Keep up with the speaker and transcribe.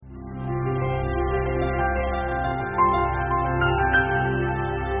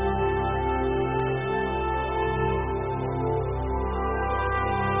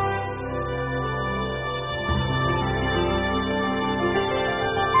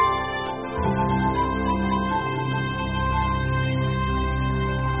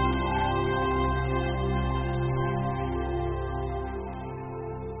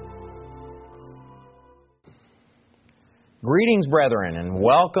Greetings, brethren, and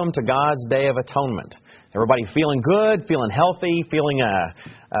welcome to God's Day of Atonement. Everybody feeling good, feeling healthy, feeling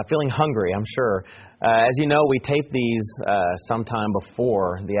hungry, I'm sure. As you know, we tape these sometime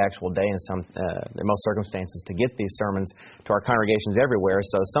before the actual day in most circumstances to get these sermons to our congregations everywhere.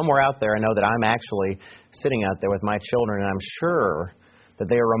 So somewhere out there, I know that I'm actually sitting out there with my children, and I'm sure that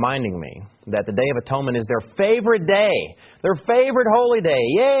they are reminding me that the Day of Atonement is their favorite day, their favorite holy day.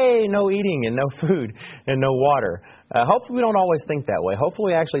 Yay, no eating and no food and no water. Hopefully we don't always think that way.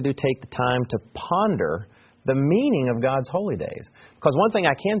 Hopefully we actually do take the time to ponder the meaning of God's holy days. Because one thing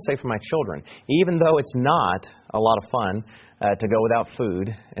I can say for my children, even though it's not a lot of fun to go without food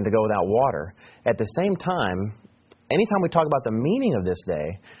and to go without water, at the same time, anytime we talk about the meaning of this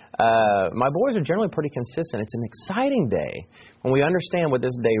day, my boys are generally pretty consistent. It's an exciting day when we understand what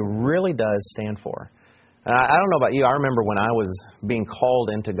this day really does stand for. I don't know about you. I remember when I was being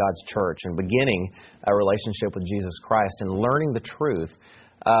called into God's church and beginning a relationship with Jesus Christ and learning the truth.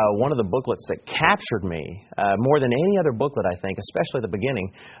 One of the booklets that captured me more than any other booklet, I think, especially at the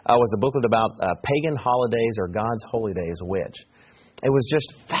beginning, was the booklet about pagan holidays or God's holy days, which. It was just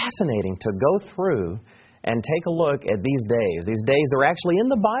fascinating to go through and take a look at these days. These days that are actually in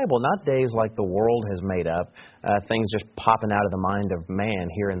the Bible, not days like the world has made up, things just popping out of the mind of man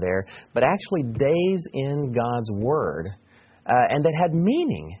here and there, but actually days in God's Word, and that had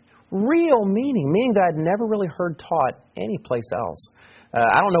meaning, real meaning that I'd never really heard taught anyplace else.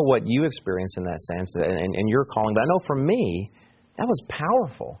 I don't know what you experience in that sense and your calling, but I know for me, that was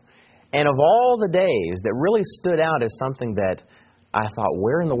powerful. And of all the days that really stood out as something that I thought,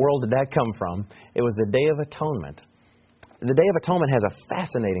 where in the world did that come from? It was the Day of Atonement. The Day of Atonement has a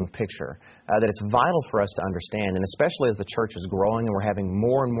fascinating picture that it's vital for us to understand, and especially as the church is growing and we're having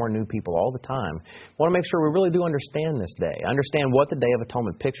more and more new people all the time, we want to make sure we really do understand this day, understand what the Day of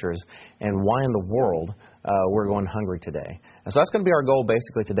Atonement pictures and why in the world we're going hungry today. And so that's going to be our goal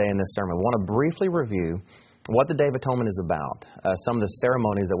basically today in this sermon. We want to briefly review what the Day of Atonement is about, some of the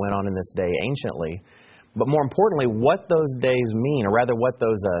ceremonies that went on in this day anciently, but more importantly, what those days mean, or rather what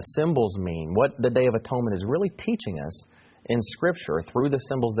those symbols mean, what the Day of Atonement is really teaching us in Scripture through the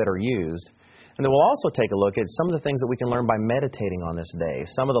symbols that are used. And then we'll also take a look at some of the things that we can learn by meditating on this day,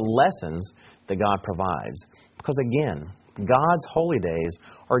 some of the lessons that God provides. Because again, God's holy days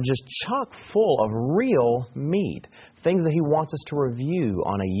are just chock full of real meat, things that He wants us to review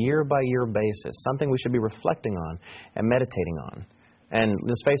on a year-by-year basis, something we should be reflecting on and meditating on. And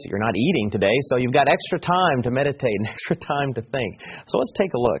let's face it, you're not eating today, so you've got extra time to meditate and extra time to think. So let's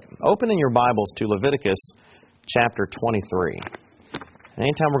take a look. Open in your Bibles to Leviticus chapter 23. And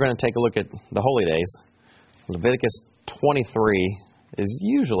anytime we're going to take a look at the holy days, Leviticus 23 is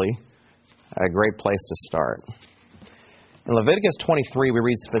usually a great place to start. In Leviticus 23, we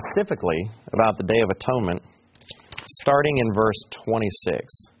read specifically about the Day of Atonement, starting in verse 26.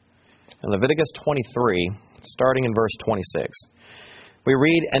 In Leviticus 23, starting in verse 26. We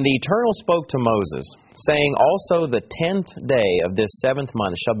read, "And the Eternal spoke to Moses, saying, Also the 10th day of this 7th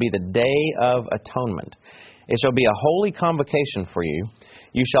month shall be the Day of Atonement. It shall be a holy convocation for you.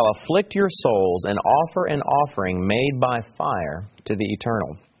 You shall afflict your souls and offer an offering made by fire to the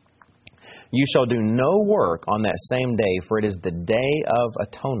Eternal. You shall do no work on that same day, for it is the Day of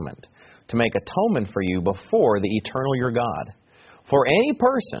Atonement, to make atonement for you before the Eternal your God. For any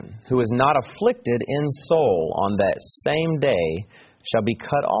person who is not afflicted in soul on that same day shall be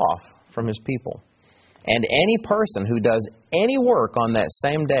cut off from his people. And any person who does any work on that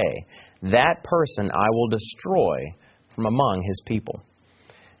same day, that person I will destroy from among his people.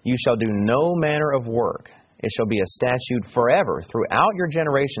 You shall do no manner of work. It shall be a statute forever throughout your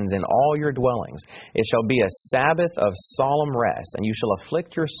generations in all your dwellings. It shall be a Sabbath of solemn rest, and you shall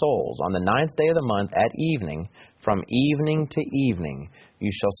afflict your souls on the 9th day of the month at evening. From evening to evening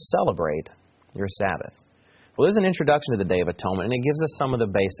you shall celebrate your Sabbath." Well, this is an introduction to the Day of Atonement, and it gives us some of the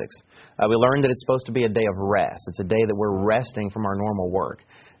basics. We learned that it's supposed to be a day of rest. It's a day that we're resting from our normal work.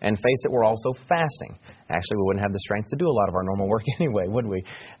 And face it, we're also fasting. Actually, we wouldn't have the strength to do a lot of our normal work anyway, would we?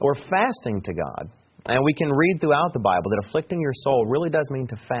 We're fasting to God. And we can read throughout the Bible that afflicting your soul really does mean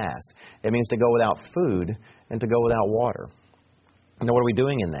to fast. It means to go without food and to go without water. Now, what are we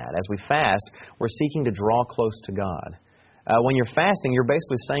doing in that? As we fast, we're seeking to draw close to God. When you're fasting, you're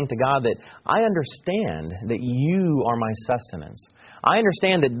basically saying to God that I understand that you are my sustenance. I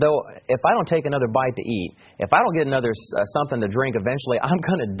understand that though if I don't take another bite to eat, if I don't get another something to drink, eventually I'm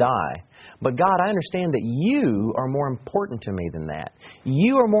going to die. But God, I understand that you are more important to me than that.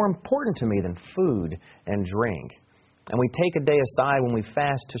 You are more important to me than food and drink. And we take a day aside when we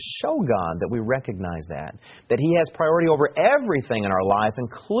fast to show God that we recognize that He has priority over everything in our life,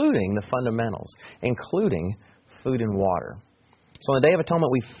 including the fundamentals, including food and water. So on the Day of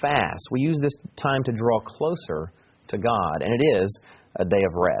Atonement, we fast. We use this time to draw closer to God, and it is a day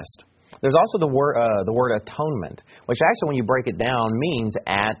of rest. There's also the word atonement, which actually, when you break it down, means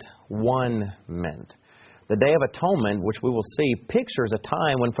at one-ment. The Day of Atonement, which we will see, pictures a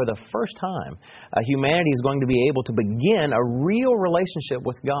time when for the first time humanity is going to be able to begin a real relationship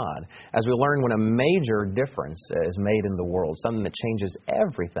with God, as we learn when a major difference is made in the world, something that changes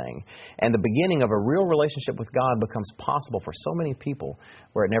everything. And the beginning of a real relationship with God becomes possible for so many people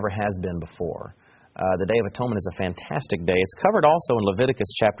where it never has been before. The Day of Atonement is a fantastic day. It's covered also in Leviticus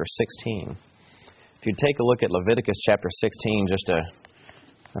chapter 16. If you take a look at Leviticus chapter 16, just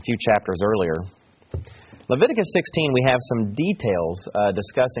a few chapters earlier, Leviticus 16, we have some details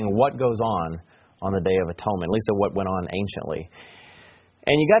discussing what goes on the Day of Atonement, at least of what went on anciently.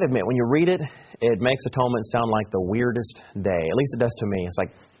 And you got to admit, when you read it, it makes atonement sound like the weirdest day. At least it does to me. It's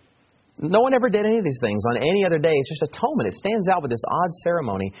like, no one ever did any of these things on any other day. It's just atonement. It stands out with this odd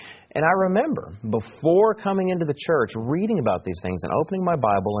ceremony. And I remember, before coming into the church, reading about these things and opening my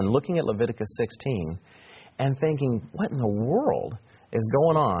Bible and looking at Leviticus 16 and thinking, what in the world is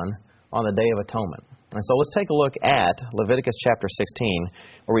going on the Day of Atonement? And so let's take a look at Leviticus chapter 16,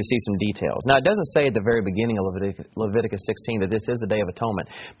 where we see some details. Now, it doesn't say at the very beginning of Leviticus 16 that this is the Day of Atonement,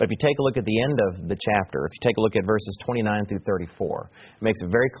 but if you take a look at the end of the chapter, if you take a look at verses 29 through 34, it makes it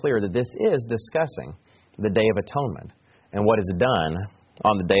very clear that this is discussing the Day of Atonement and what is done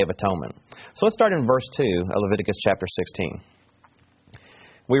on the Day of Atonement. So let's start in verse 2 of Leviticus chapter 16.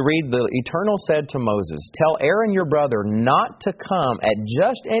 We read, "The Eternal said to Moses, 'Tell Aaron your brother not to come at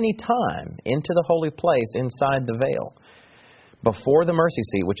just any time into the holy place inside the veil, before the mercy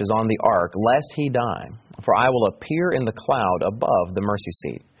seat which is on the ark, lest he die. For I will appear in the cloud above the mercy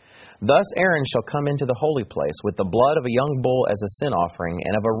seat. Thus Aaron shall come into the holy place with the blood of a young bull as a sin offering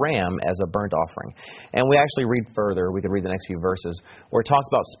and of a ram as a burnt offering.'" And we actually read further. We could read the next few verses where it talks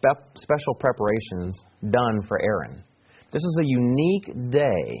about special preparations done for Aaron. This is a unique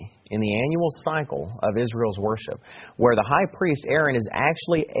day in the annual cycle of Israel's worship, where the high priest Aaron is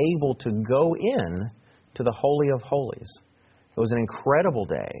actually able to go in to the Holy of Holies. It was an incredible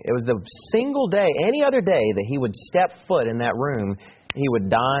day. It was the single day, any other day, that he would step foot in that room, he would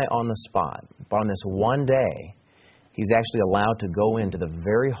die on the spot. But on this one day, he's actually allowed to go into the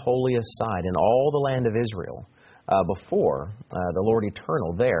very holiest side in all the land of Israel before the Lord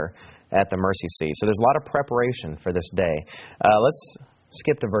Eternal there at the mercy seat. So there's a lot of preparation for this day. Let's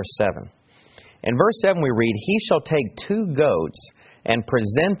skip to verse 7. In verse 7 we read, "He shall take 2 goats and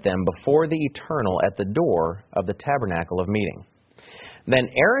present them before the Eternal at the door of the tabernacle of meeting. Then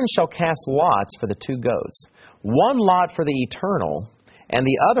Aaron shall cast lots for the 2 goats, one lot for the Eternal and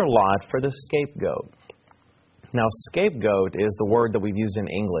the other lot for the scapegoat." Now, scapegoat is the word that we've used in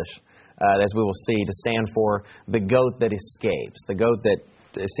English, as we will see, to stand for the goat that escapes, the goat that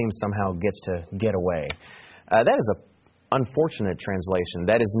it seems somehow gets to get away. That is an unfortunate translation.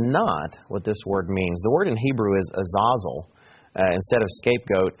 That is not what this word means. The word in Hebrew is azazel instead of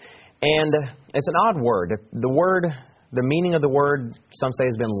scapegoat. And it's an odd word. The meaning of the word, some say,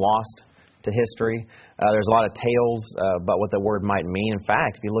 has been lost to history. There's a lot of tales about what the word might mean. In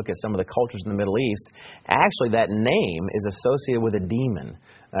fact, if you look at some of the cultures in the Middle East, actually that name is associated with a demon,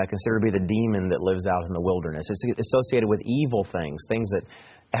 considered to be the demon that lives out in the wilderness. It's associated with evil things that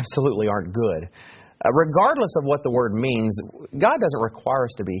absolutely aren't good. Regardless of what the word means, God doesn't require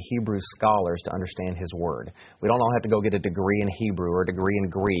us to be Hebrew scholars to understand His Word. We don't all have to go get a degree in Hebrew or a degree in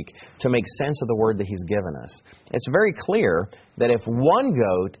Greek to make sense of the Word that He's given us. It's very clear that if one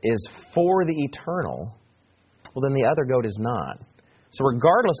goat is for the eternal, well, then the other goat is not. So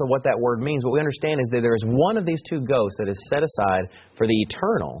regardless of what that word means, what we understand is that there is one of these 2 goats that is set aside for the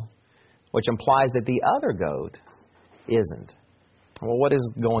eternal, which implies that the other goat isn't. Well, what is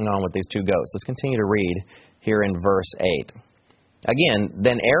going on with these 2 goats? Let's continue to read here in verse 8. Again,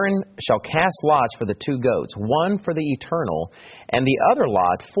 "Then Aaron shall cast lots for the 2 goats, one for the eternal, and the other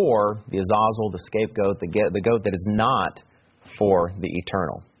lot for the azazel, the scapegoat, the goat that is not for the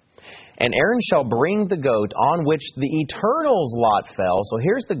eternal. And Aaron shall bring the goat on which the eternal's lot fell." So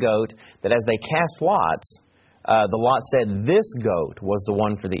here's the goat that as they cast lots, the lot said this goat was the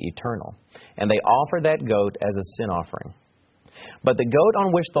one for the eternal. And they offer that goat as a sin offering. "But the goat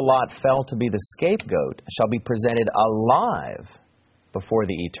on which the lot fell to be the scapegoat shall be presented alive before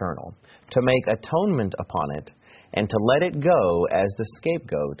the eternal, to make atonement upon it, and to let it go as the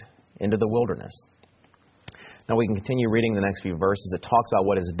scapegoat into the wilderness." Now we can continue reading the next few verses. It talks about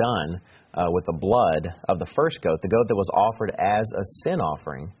what is done with the blood of the first goat, the goat that was offered as a sin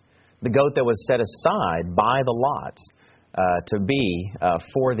offering, the goat that was set aside by the lots to be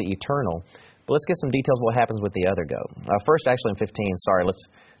for the eternal. But let's get some details of what happens with the other goat. First, actually in 15, let's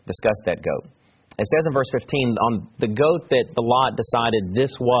discuss that goat. It says in verse 15, on the goat that the lot decided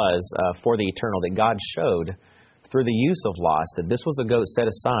this was for the eternal, that God showed through the use of lots that this was a goat set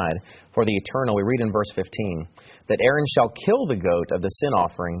aside for the eternal. We read in verse 15, that Aaron shall kill the goat of the sin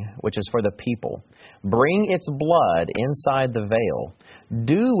offering, which is for the people. Bring its blood inside the veil.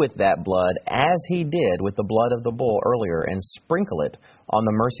 Do with that blood as he did with the blood of the bull earlier, and sprinkle it on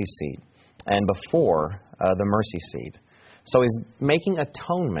the mercy seat and before the mercy seat. So he's making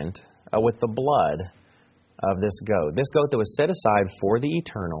atonement with the blood of this goat. This goat that was set aside for the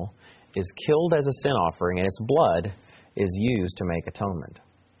eternal is killed as a sin offering, and its blood is used to make atonement.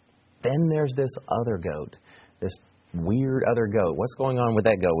 Then there's this other goat, this weird other goat. What's going on with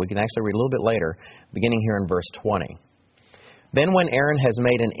that goat? We can actually read a little bit later, beginning here in verse 20. Then when Aaron has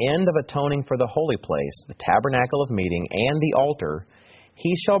made an end of atoning for the holy place, the tabernacle of meeting, and the altar,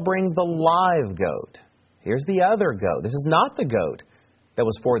 he shall bring the live goat. Here's the other goat. This is not the goat that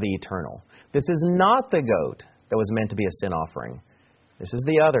was for the eternal. This is not the goat that was meant to be a sin offering. This is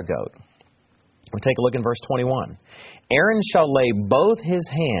the other goat. We'll take a look in verse 21. Aaron shall lay both his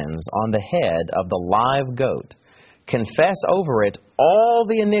hands on the head of the live goat, confess over it all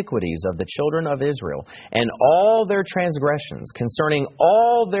the iniquities of the children of Israel, and all their transgressions concerning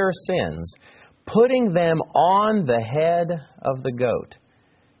all their sins, putting them on the head of the goat,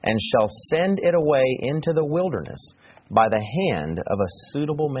 and shall send it away into the wilderness by the hand of a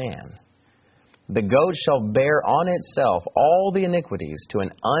suitable man. The goat shall bear on itself all the iniquities to an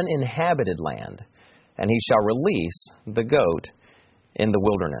uninhabited land, and he shall release the goat in the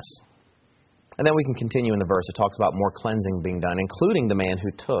wilderness. And then we can continue in the verse. It talks about more cleansing being done, including the man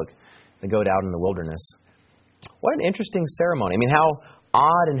who took the goat out in the wilderness. What an interesting ceremony. I mean, how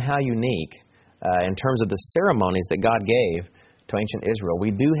odd and how unique in terms of the ceremonies that God gave to ancient Israel.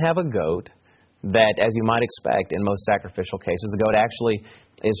 We do have a goat that, as you might expect in most sacrificial cases, the goat actually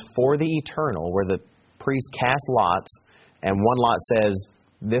is for the eternal, where the priest casts lots, and one lot says,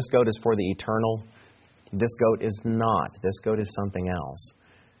 this goat is for the eternal, this goat is not. This goat is something else.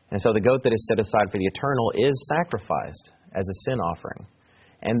 And so the goat that is set aside for the eternal is sacrificed as a sin offering.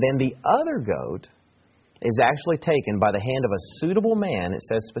 And then the other goat is actually taken by the hand of a suitable man, it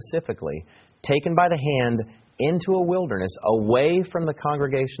says specifically, taken by the hand into a wilderness, away from the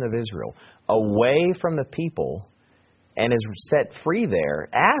congregation of Israel, away from the people, and is set free there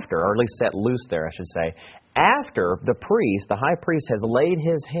after, or at least set loose there, I should say, after the priest, the high priest, has laid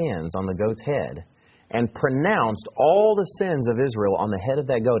his hands on the goat's head and pronounced all the sins of Israel on the head of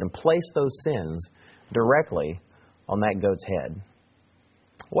that goat and placed those sins directly on that goat's head.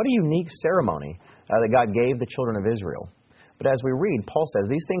 What a unique ceremony that God gave the children of Israel. But as we read, Paul says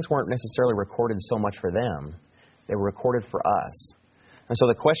these things weren't necessarily recorded so much for them. They were recorded for us. And so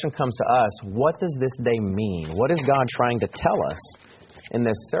the question comes to us, what does this day mean? What is God trying to tell us in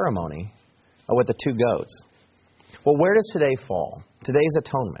this ceremony with the two goats? Well, where does today fall? Today's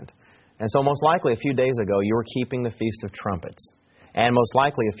atonement. And so most likely a few days ago you were keeping the Feast of Trumpets. And most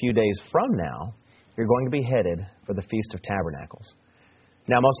likely a few days from now you're going to be headed for the Feast of Tabernacles.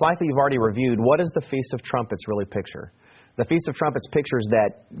 Now most likely you've already reviewed, what does the Feast of Trumpets really picture? The Feast of Trumpets pictures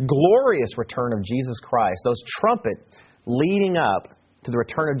that glorious return of Jesus Christ, those trumpets leading up to the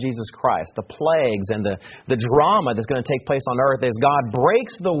return of Jesus Christ, the plagues and the drama that's going to take place on earth as God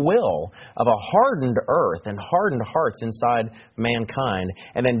breaks the will of a hardened earth and hardened hearts inside mankind.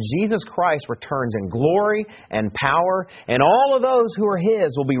 And then Jesus Christ returns in glory and power, and all of those who are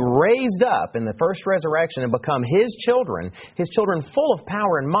His will be raised up in the first resurrection and become His children full of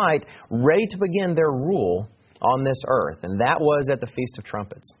power and might, ready to begin their rule on this earth. And that was at the Feast of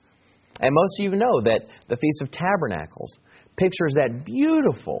Trumpets. And most of you know that the Feast of Tabernacles pictures that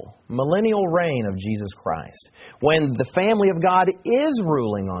beautiful millennial reign of Jesus Christ, when the family of God is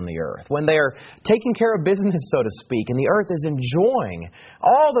ruling on the earth, when they are taking care of business, so to speak, and the earth is enjoying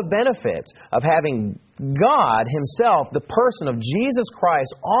all the benefits of having God Himself, the person of Jesus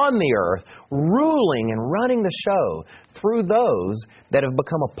Christ on the earth, ruling and running the show through those that have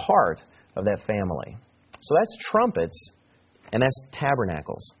become a part of that family. So that's trumpets and that's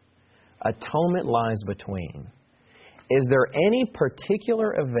tabernacles. Atonement lies between. Is there any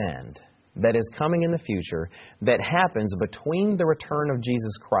particular event that is coming in the future that happens between the return of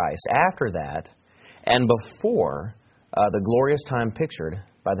Jesus Christ, after that, and before the glorious time pictured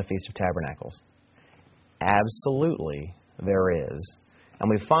by the Feast of Tabernacles? Absolutely there is. And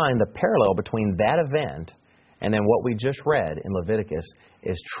we find the parallel between that event and then what we just read in Leviticus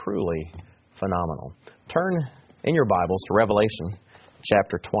is truly phenomenal. Turn in your Bibles to Revelation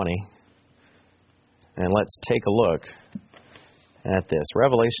chapter 20. And let's take a look at this.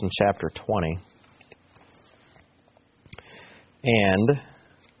 Revelation chapter 20. And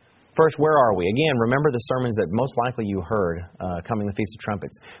first, where are we? Again, remember the sermons that most likely you heard coming the Feast of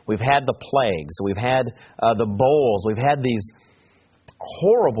Trumpets. We've had the plagues. We've had the bowls. We've had these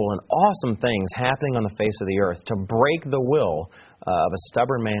horrible and awesome things happening on the face of the earth to break the will of a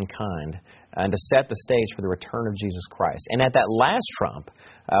stubborn mankind and to set the stage for the return of Jesus Christ. And at that last trump,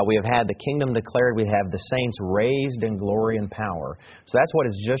 we have had the kingdom declared. We have the saints raised in glory and power. So that's what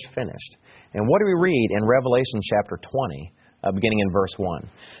is just finished. And what do we read in Revelation chapter 20, beginning in verse 1?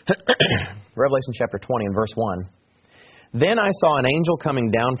 Revelation chapter 20 and verse 1. Then I saw an angel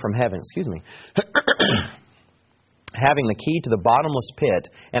coming down from heaven, having the key to the bottomless pit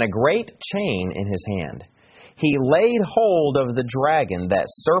and a great chain in his hand. He laid hold of the dragon, that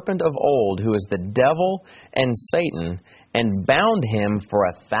serpent of old, who is the devil and Satan, and bound him for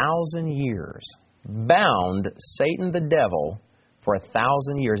 1,000 years. Bound Satan the devil for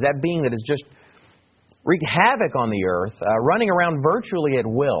 1,000 years. That being that has just wreaked havoc on the earth, running around virtually at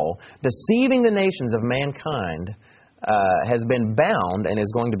will, deceiving the nations of mankind, has been bound and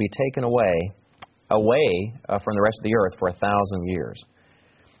is going to be taken away from the rest of the earth for 1,000 years.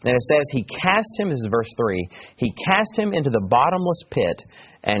 And it says, he cast him, this is verse 3, he cast him into the bottomless pit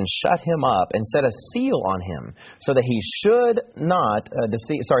and shut him up and set a seal on him so that he should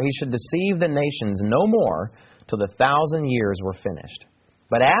deceive the nations no more till the 1,000 years were finished.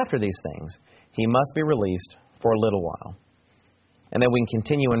 But after these things, he must be released for a little while. And then we can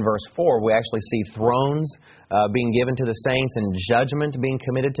continue in verse 4. We actually see thrones being given to the saints and judgment being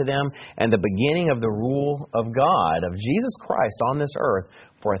committed to them and the beginning of the rule of God, of Jesus Christ on this earth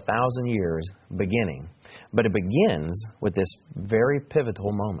for 1,000 years beginning. But it begins with this very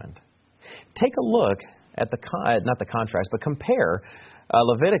pivotal moment. Take a look at not the contrast, but compare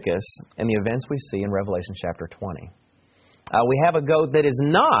Leviticus and the events we see in Revelation chapter 20. We have a goat that is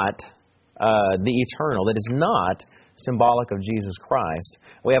not the eternal, that is not symbolic of Jesus Christ.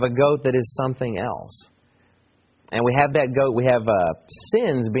 We have a goat that is something else. And we have that goat, we have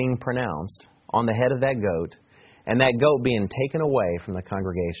sins being pronounced on the head of that goat, and that goat being taken away from the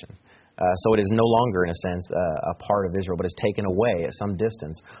congregation. So it is no longer, in a sense, a part of Israel, but is taken away at some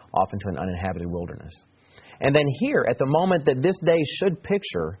distance, off into an uninhabited wilderness. And then here, at the moment that this day should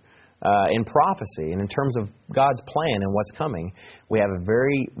picture in prophecy and in terms of God's plan and what's coming, we have a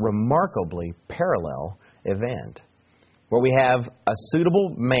very remarkably parallel event where we have a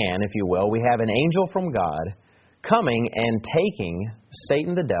suitable man, if you will. We have an angel from God coming and taking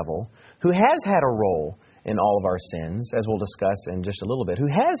Satan the devil, who has had a role in all of our sins, as we'll discuss in just a little bit, who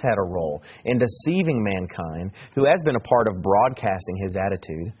has had a role in deceiving mankind, who has been a part of broadcasting his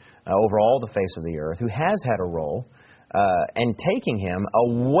attitude over all the face of the earth, who has had a role, and taking him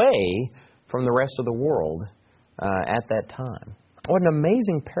away from the rest of the world at that time. What an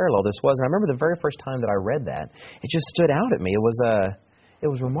amazing parallel this was. And I remember the very first time that I read that, it just stood out at me. It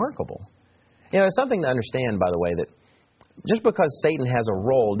was remarkable. You know, it's something to understand, by the way, that just because Satan has a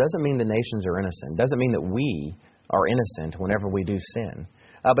role doesn't mean the nations are innocent. Doesn't mean that we are innocent whenever we do sin.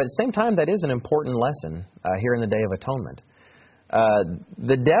 But at the same time, that is an important lesson here in the Day of Atonement.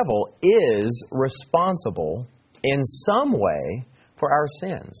 The devil is responsible in some way for our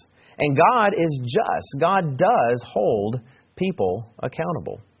sins. And God is just. God does hold people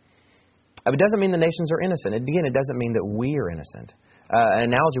accountable. It doesn't mean the nations are innocent. Again, it doesn't mean that we are innocent. An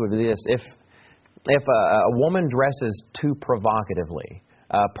analogy would be this. If a woman dresses too provocatively,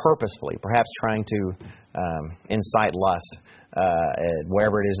 purposefully, perhaps trying to incite lust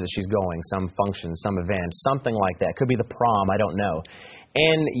wherever it is that she's going, some function, some event, something like that. Could be the prom, I don't know.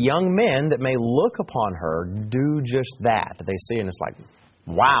 And young men that may look upon her do just that. They see and it's like,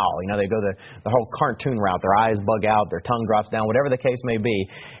 wow, they go the whole cartoon route. Their eyes bug out, their tongue drops down, whatever the case may be.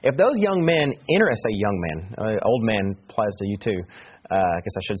 If those young men, old man applies to you too. I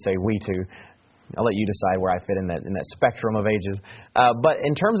guess I should say we too. I'll let you decide where I fit in that spectrum of ages. But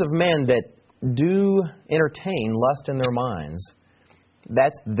in terms of men that do entertain lust in their minds,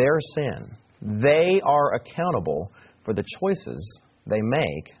 that's their sin. They are accountable for the choices they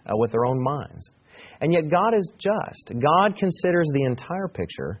make with their own minds. And yet God is just. God considers the entire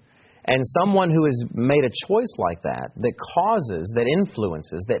picture, and someone who has made a choice like that causes, that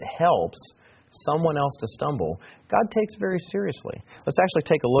influences, that helps someone else to stumble, God takes very seriously. Let's actually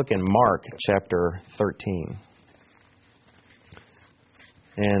take a look in Mark chapter 13.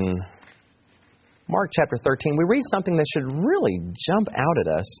 In Mark chapter 13, we read something that should really jump out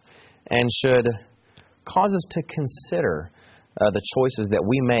at us and should cause us to consider the choices that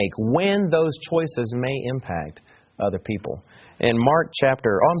we make when those choices may impact other people. In Mark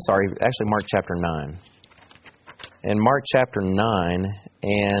chapter 9. in Mark chapter 9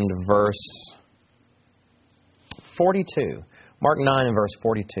 and verse 42. Mark 9 and verse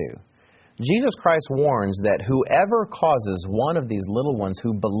 42. Jesus Christ warns that whoever causes one of these little ones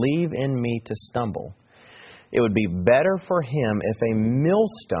who believe in me to stumble, it would be better for him if a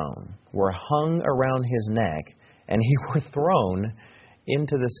millstone were hung around his neck and he were thrown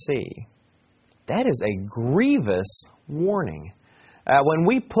into the sea. That is a grievous warning. When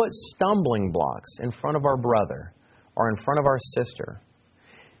we put stumbling blocks in front of our brother or in front of our sister,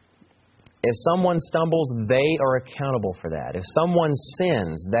 if someone stumbles, they are accountable for that. If someone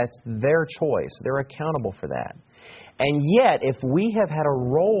sins, that's their choice. They're accountable for that. And yet, if we have had a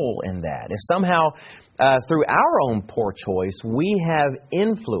role in that, if somehow through our own poor choice we have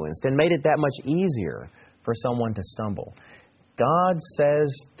influenced and made it that much easier for someone to stumble, God says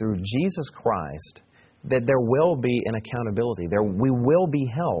through Jesus Christ that there will be an accountability. We will be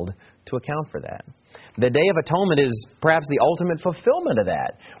held to account for that. The Day of Atonement is perhaps the ultimate fulfillment of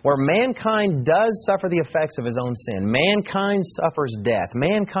that, where mankind does suffer the effects of his own sin. Mankind suffers death.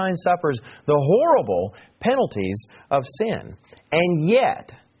 Mankind suffers the horrible penalties of sin. And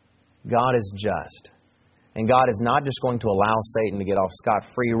yet, God is just. And God is not just going to allow Satan to get off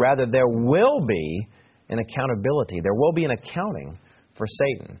scot-free. Rather, there will be an accountability. There will be an accounting for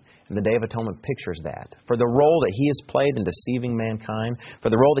Satan. And the Day of Atonement pictures that. For the role that he has played in deceiving mankind, for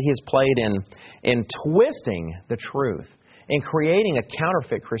the role that he has played in twisting the truth, in creating a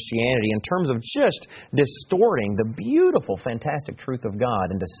counterfeit Christianity in terms of just distorting the beautiful, fantastic truth of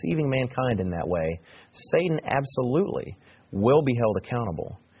God and deceiving mankind in that way, Satan absolutely will be held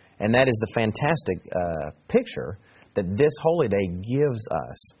accountable. And that is the fantastic picture that this holy day gives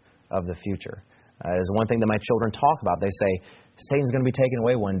us of the future. Is one thing that my children talk about. They say, Satan's going to be taken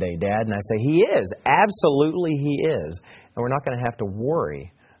away one day, Dad. And I say, he is. Absolutely he is. And we're not going to have to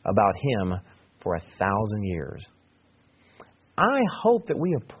worry about him for 1,000 years. I hope that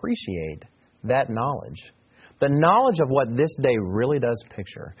we appreciate that knowledge. The knowledge of what this day really does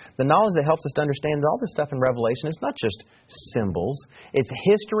picture. The knowledge that helps us to understand that all this stuff in Revelation is not just symbols. It's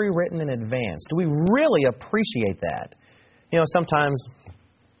history written in advance. Do we really appreciate that? You know, sometimes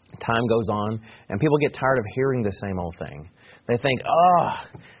time goes on and people get tired of hearing the same old thing. They think,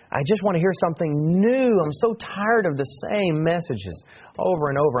 I just want to hear something new. I'm so tired of the same messages over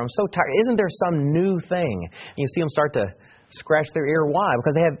and over. I'm so tired. Isn't there some new thing? And you see them start to scratch their ear. Why?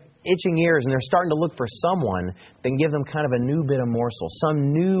 Because they have itching ears and they're starting to look for someone that can give them kind of a new bit of morsel,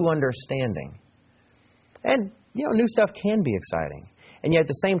 some new understanding. And, you know, new stuff can be exciting. And yet at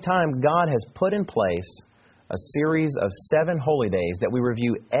the same time, God has put in place a series of 7 holy days that we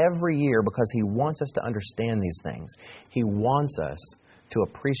review every year because He wants us to understand these things. He wants us to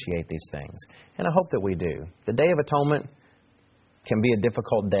appreciate these things. And I hope that we do. The Day of Atonement can be a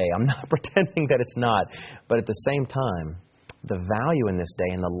difficult day. I'm not pretending that it's not. But at the same time, the value in this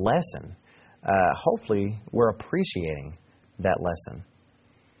day and the lesson, hopefully we're appreciating that lesson.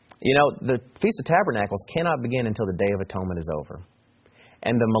 You know, the Feast of Tabernacles cannot begin until the Day of Atonement is over.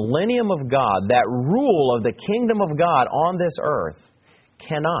 And the millennium of God, that rule of the kingdom of God on this earth,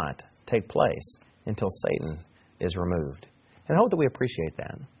 cannot take place until Satan is removed. And I hope that we appreciate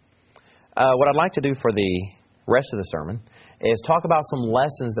that. What I'd like to do for the rest of the sermon is talk about some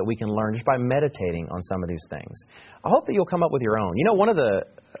lessons that we can learn just by meditating on some of these things. I hope that you'll come up with your own. You know, one of the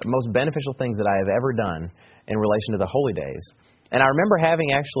most beneficial things that I have ever done in relation to the holy days, and I remember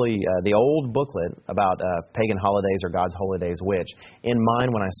having actually the old booklet about pagan holidays or God's holy days, which in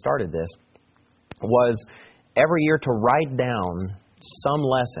mind when I started this, was every year to write down some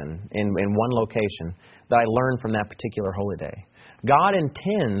lesson in one location that I learned from that particular holy day. God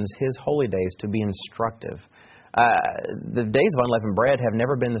intends His holy days to be instructive. The days of unleavened bread have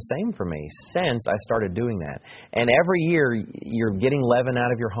never been the same for me since I started doing that. And every year you're getting leaven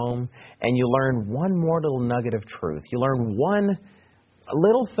out of your home and you learn one more little nugget of truth. You learn one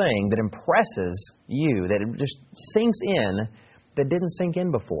little thing that impresses you, that it just sinks in that didn't sink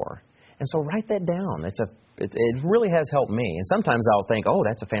in before. And so write that down. It really has helped me. And sometimes I'll think, oh,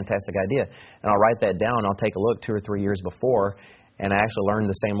 that's a fantastic idea. And I'll write that down. I'll take a look 2 or 3 years before, and I actually learned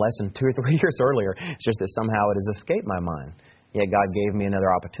the same lesson 2 or 3 years earlier. It's just that somehow it has escaped my mind. Yet God gave me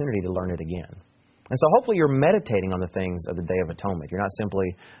another opportunity to learn it again. And so hopefully you're meditating on the things of the Day of Atonement. You're not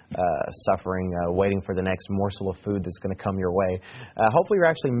simply suffering, waiting for the next morsel of food that's going to come your way. Hopefully you're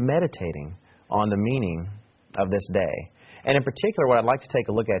actually meditating on the meaning of this day. And in particular, what I'd like to take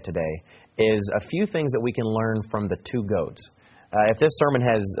a look at today is a few things that we can learn from the 2 goats. If this sermon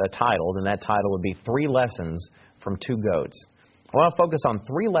has a title, then that title would be 3 Lessons from 2 Goats. I want to focus on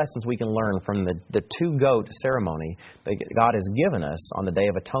 3 lessons we can learn from the 2-goat ceremony that God has given us on the Day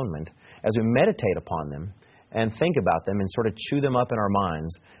of Atonement as we meditate upon them and think about them and sort of chew them up in our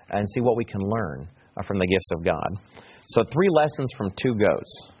minds and see what we can learn from the gifts of God. So 3 lessons from 2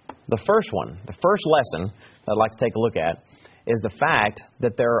 goats. The first one, the first lesson that I'd like to take a look at is the fact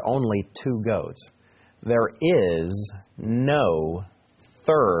that there are only 2 goats. There is no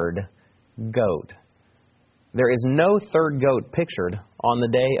third goat. There is no third goat pictured on the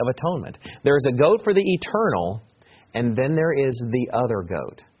Day of Atonement. There is a goat for the eternal, and then there is the other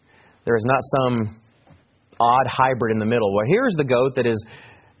goat. There is not some odd hybrid in the middle where here's the goat that is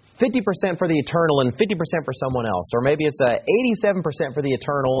 50% for the eternal and 50% for someone else. Or maybe it's 87% for the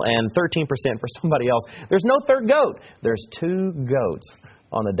eternal and 13% for somebody else. There's no third goat. There's 2 goats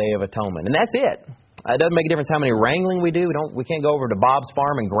on the Day of Atonement. And that's it. It doesn't make a difference how many wrangling we do. We can't go over to Bob's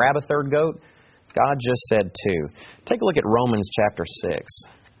farm and grab a third goat. God just said 2. Take a look at Romans chapter 6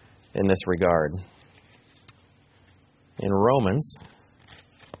 in this regard. In Romans,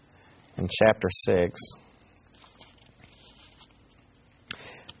 in chapter 6,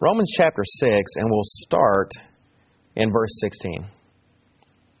 Romans chapter 6, and we'll start in verse 16.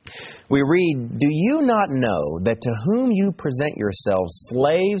 We read, "Do you not know that to whom you present yourselves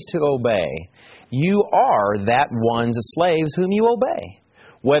slaves to obey, you are that one's slaves whom you obey,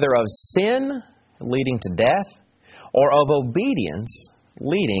 whether of sin leading to death, or of obedience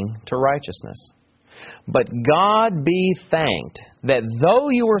leading to righteousness? But God be thanked that though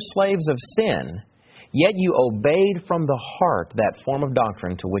you were slaves of sin, yet you obeyed from the heart that form of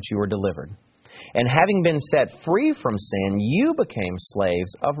doctrine to which you were delivered. And having been set free from sin, you became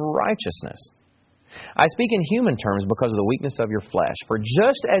slaves of righteousness. I speak in human terms because of the weakness of your flesh. For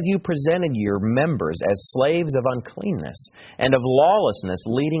just as you presented your members as slaves of uncleanness and of lawlessness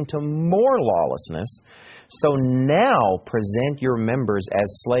leading to more lawlessness, so now present your members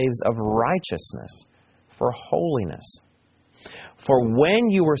as slaves of righteousness for holiness. For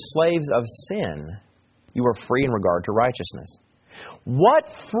when you were slaves of sin, you were free in regard to righteousness. What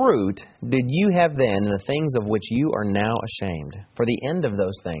fruit did you have then in the things of which you are now ashamed? For the end of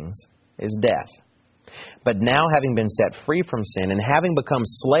those things is death. But now, having been set free from sin and having become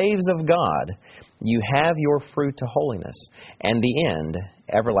slaves of God, you have your fruit to holiness, and the end,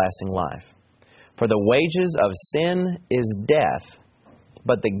 everlasting life. For the wages of sin is death,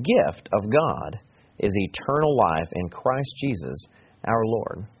 but the gift of God is eternal life in Christ Jesus our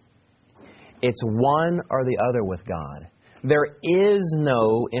Lord." It's one or the other with God. There is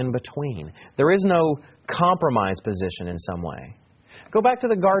no in between. There is no compromise position in some way. Go back to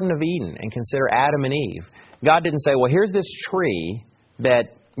the Garden of Eden and consider Adam and Eve. God didn't say, well, here's this tree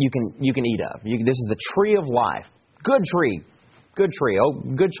that you can eat of. This is the tree of life. Good tree. Good tree. Oh,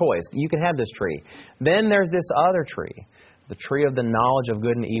 good choice. You can have this tree. Then there's this other tree, the tree of the knowledge of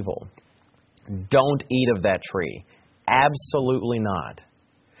good and evil. Don't eat of that tree. Absolutely not.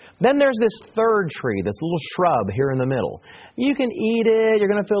 Then there's this third tree, this little shrub here in the middle. You can eat it. You're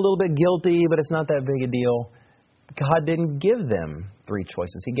going to feel a little bit guilty, but it's not that big a deal. God didn't give them 3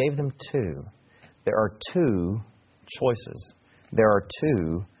 choices. He gave them 2. There are 2 choices. There are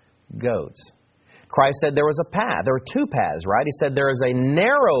 2 goats. Christ said there was a path. There were 2 paths, right? He said there is a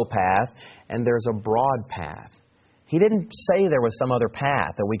narrow path and there's a broad path. He didn't say there was some other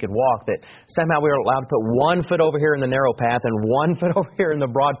path that we could walk, that somehow we were allowed to put 1 foot over here in the narrow path and 1 foot over here in the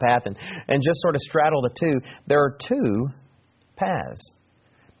broad path and just sort of straddle the 2. There are 2 paths.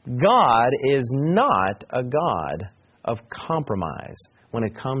 God is not a God of compromise when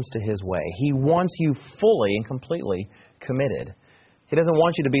it comes to His way. He wants you fully and completely committed. He doesn't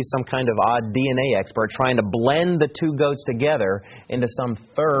want you to be some kind of odd DNA expert trying to blend the 2 goats together into some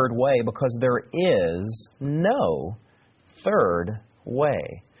third way, because there is no third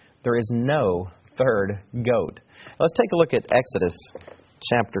way. There is no third goat. Let's take a look at Exodus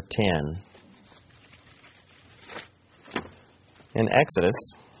chapter 10. In Exodus,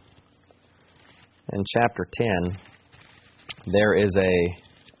 in chapter 10, there is a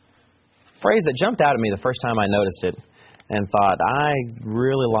phrase that jumped out at me the first time I noticed it and thought, I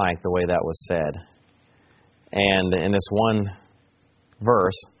really like the way that was said. And in this one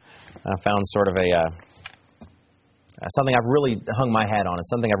verse, I found sort of something I've really hung my hat on. It's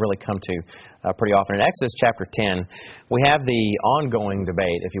something I've really come to pretty often. In Exodus chapter 10, we have the ongoing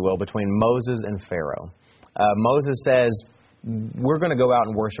debate, if you will, between Moses and Pharaoh. Moses says, we're going to go out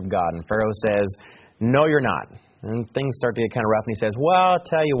and worship God. And Pharaoh says, no, you're not. And things start to get kind of rough. And he says, well, I'll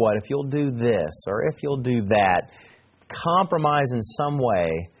tell you what, if you'll do this or if you'll do that, compromise in some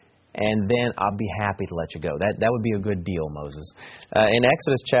way, and then I'll be happy to let you go. That would be a good deal, Moses. In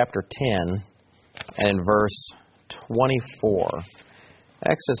Exodus chapter 10 and verse 24.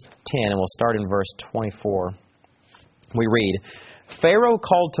 Exodus 10, and we'll start in verse 24. We read, Pharaoh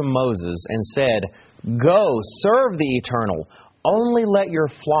called to Moses and said, Go, serve the Eternal. Only let your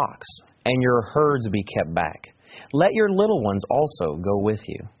flocks and your herds be kept back. Let your little ones also go with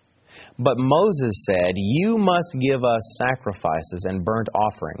you. But Moses said, You must give us sacrifices and burnt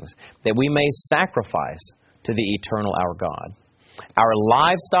offerings, that we may sacrifice to the Eternal our God. Our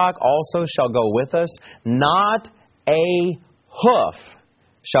livestock also shall go with us, not a hoof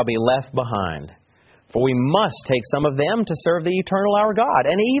shall be left behind. For we must take some of them to serve the Eternal our God.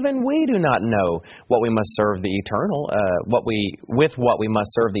 And even we do not know what we must serve the Eternal, what we must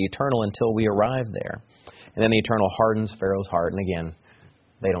serve the Eternal until we arrive there. And then the Eternal hardens Pharaoh's heart, and again,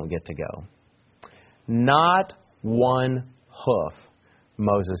 they don't get to go. Not one hoof,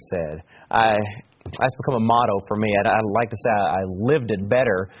 Moses said. That's become a motto for me. I'd like to say I lived it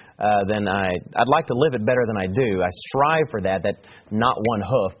better I'd like to live it better than I do. I strive for that not one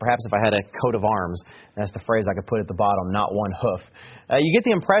hoof. Perhaps if I had a coat of arms, that's the phrase I could put at the bottom, not one hoof. You get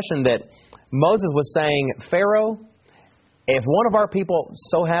the impression that Moses was saying, Pharaoh, if one of our people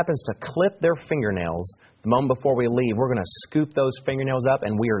so happens to clip their fingernails the moment before we leave, we're going to scoop those fingernails up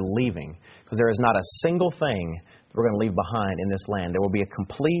and we are leaving. Because there is not a single thing that we're going to leave behind in this land. There will be a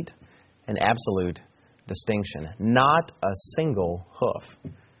complete and absolute distinction. Not a single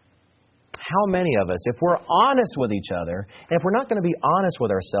hoof. How many of us, if we're honest with each other, and if we're not going to be honest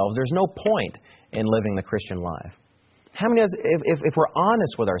with ourselves, there's no point in living the Christian life. How many of us, if we're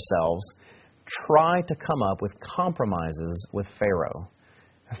honest with ourselves, try to come up with compromises with Pharaoh?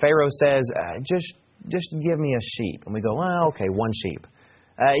 Pharaoh says, just give me a sheep. And we go, well, okay, one sheep.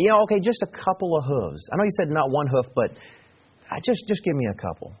 Okay, just a couple of hooves. I know you said not one hoof, but just give me a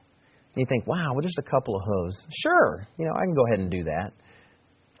couple. And you think, wow, well, just a couple of hooves. Sure, I can go ahead and do that.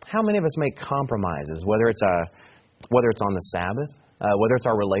 How many of us make compromises, whether it's on the Sabbath, whether it's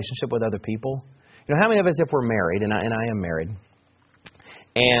our relationship with other people? How many of us, if we're married, and I am married,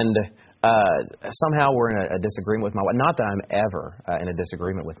 and somehow we're in a disagreement with my wife, not that I'm ever in a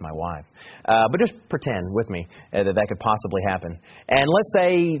disagreement with my wife, but just pretend with me that could possibly happen. And let's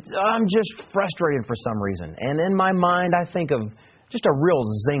say I'm just frustrated for some reason, and in my mind I think of just a real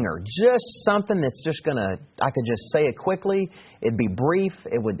zinger, just something that's just I could just say it quickly, it'd be brief,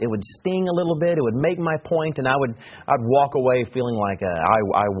 it would sting a little bit, it would make my point, and I'd walk away feeling like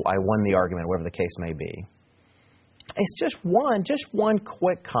I won the argument, whatever the case may be. It's just one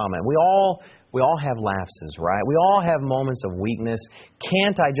quick comment. We all have lapses, right? We all have moments of weakness.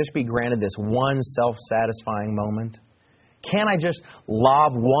 Can't I just be granted this one self-satisfying moment? Can't I just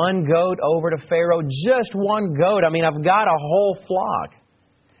lob one goat over to Pharaoh? Just one goat. I mean, I've got a whole flock.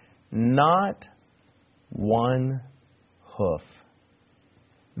 Not one hoof.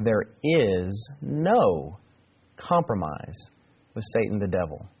 There is no compromise with Satan the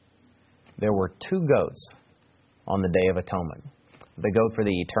devil. There were two goats on the Day of Atonement. The goat for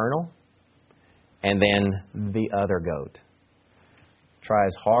the eternal, and then the other goat. Try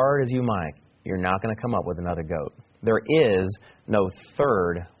as hard as you might, you're not going to come up with another goat. There is no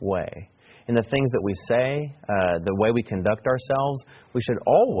third way. In the things that we say, the way we conduct ourselves, we should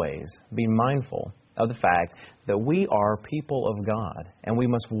always be mindful of the fact that we are people of God, and we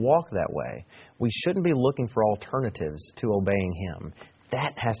must walk that way. We shouldn't be looking for alternatives to obeying Him.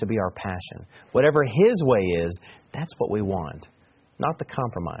 That has to be our passion. Whatever His way is, that's what we want, not the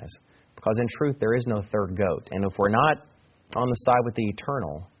compromise. Because in truth, there is no third goat. And if we're not on the side with the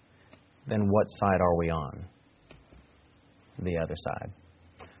eternal, then what side are we on? The other side.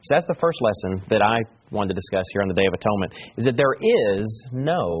 So that's the first lesson that I wanted to discuss here on the Day of Atonement, is that there is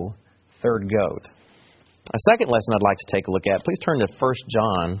no third goat. A second lesson I'd like to take a look at, please turn to 1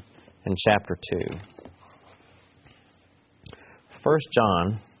 John in chapter 2. 1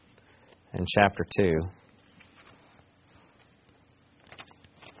 John in chapter 2.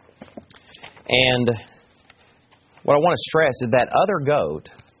 And what I want to stress is that other goat,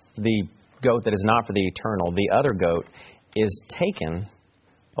 the goat that is not for the eternal, the other goat is taken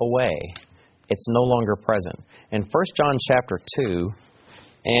away. It's no longer present. In 1 John chapter 2,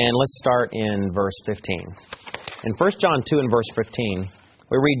 and let's start in verse 15. In 1 John 2 and verse 15,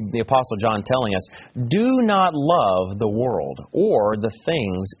 we read the Apostle John telling us, "Do not love the world or the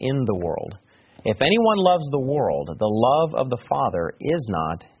things in the world. If anyone loves the world, the love of the Father is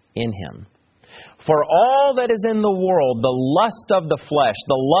not in him. For all that is in the world, the lust of the flesh,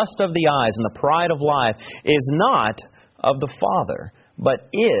 the lust of the eyes, and the pride of life is not of the Father, but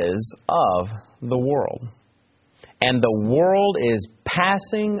is of the world. And the world is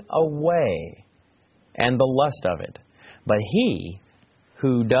passing away, and the lust of it. But he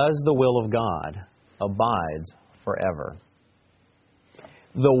who does the will of God abides forever."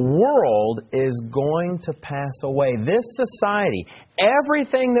 The world is going to pass away. This society,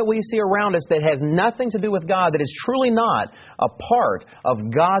 everything that we see around us that has nothing to do with God, that is truly not a part of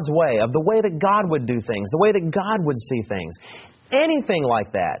God's way, of the way that God would do things, the way that God would see things, anything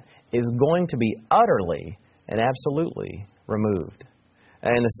like that is going to be utterly and absolutely removed.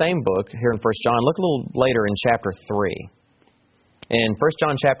 And in the same book, here in 1 John, look a little later in chapter 3. In 1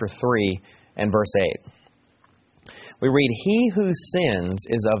 John chapter 3 and verse 8. We read, "He who sins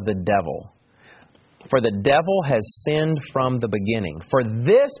is of the devil, for the devil has sinned from the beginning. For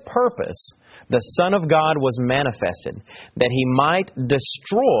this purpose the Son of God was manifested, that He might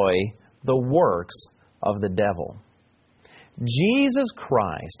destroy the works of the devil." Jesus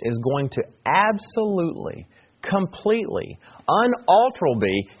Christ is going to absolutely, completely,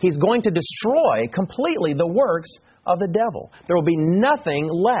 unalterably, He's going to destroy completely the works of the devil. There will be nothing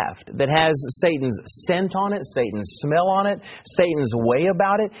left that has Satan's scent on it, Satan's smell on it, Satan's way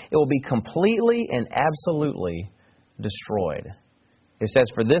about it. It will be completely and absolutely destroyed. It says,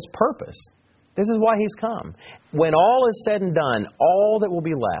 for this purpose, this is why He's come. When all is said and done, all that will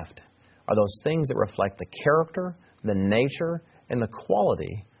be left are those things that reflect the character, the nature, and the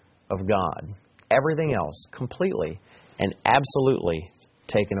quality of God. Everything else completely and absolutely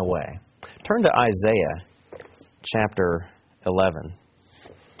taken away. Turn to Isaiah chapter 11.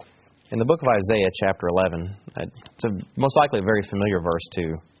 In the book of Isaiah, chapter 11, it's most likely a very familiar verse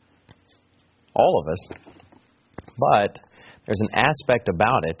to all of us, but there's an aspect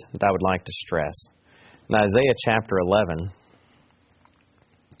about it that I would like to stress. In Isaiah chapter 11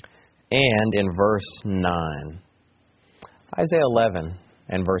 and in verse 9. Isaiah 11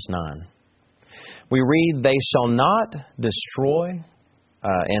 and verse 9. We read, "They shall not destroy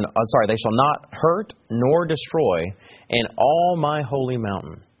they shall not hurt nor destroy in all my holy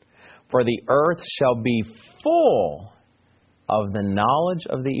mountain. For the earth shall be full of the knowledge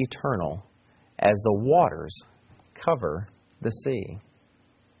of the eternal as the waters cover the sea."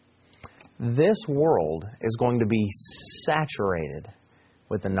 This world is going to be saturated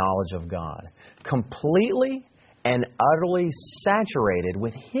with the knowledge of God. Completely and utterly saturated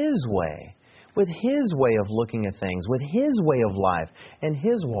with His way. With His way of looking at things, with His way of life and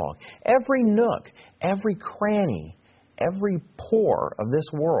His walk. Every nook, every cranny, every pore of this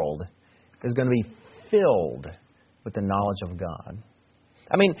world is going to be filled with the knowledge of God.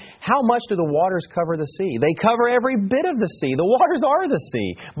 I mean, how much do the waters cover the sea? They cover every bit of the sea. The waters are the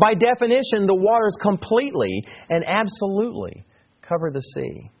sea. By definition, the waters completely and absolutely cover the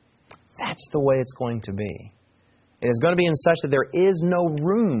sea. That's the way it's going to be. It is going to be in such that there is no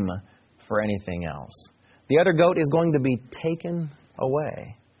room for anything else. The other goat is going to be taken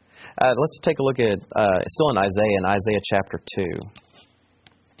away. Let's take a look at, still in Isaiah chapter 2.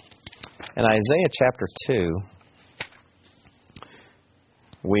 In Isaiah chapter 2,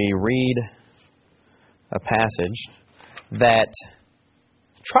 we read a passage that,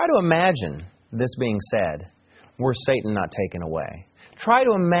 try to imagine this being said, were Satan not taken away. Try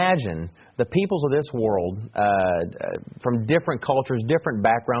to imagine the peoples of this world from different cultures, different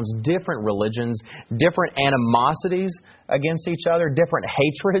backgrounds, different religions, different animosities against each other, different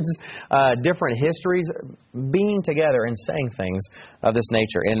hatreds, different histories, being together and saying things of this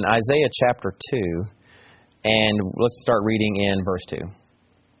nature. In Isaiah chapter 2, and let's start reading in verse 2.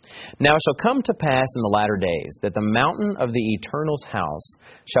 "Now it shall come to pass in the latter days that the mountain of the Eternal's house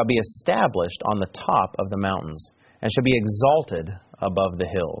shall be established on the top of the mountains, and shall be exalted above the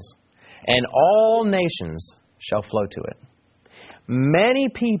hills. And all nations shall flow to it. Many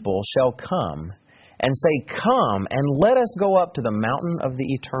people shall come and say, 'Come and let us go up to the mountain of the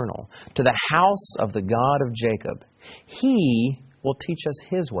Eternal, to the house of the God of Jacob. He will teach us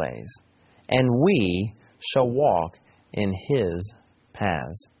His ways, and we shall walk in His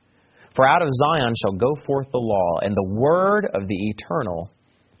paths. For out of Zion shall go forth the law, and the word of the Eternal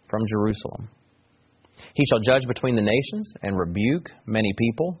from Jerusalem. He shall judge between the nations and rebuke many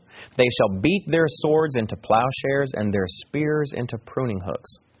people. They shall beat their swords into plowshares and their spears into pruning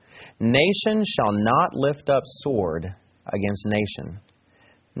hooks. Nation shall not lift up sword against nation,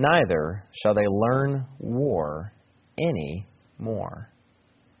 neither shall they learn war any more."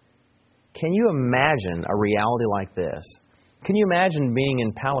 Can you imagine a reality like this? Can you imagine being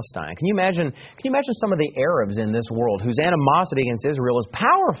in Palestine? Can you imagine some of the Arabs in this world whose animosity against Israel is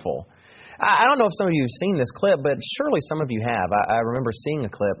powerful? I don't know if some of you have seen this clip, but surely some of you have. I remember seeing a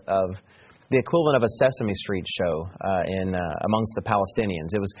clip of the equivalent of a Sesame Street show amongst the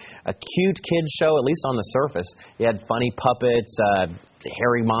Palestinians. It was a cute kids show, at least on the surface. You had funny puppets,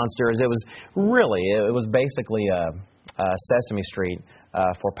 hairy monsters. It was basically a Sesame Street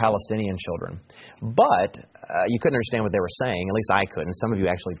for Palestinian children. But you couldn't understand what they were saying. At least I couldn't. Some of you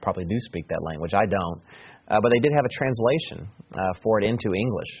actually probably do speak that language. I don't. But they did have a translation for it into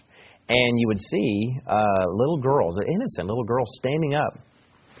English. And you would see little girls, innocent little girls, standing up,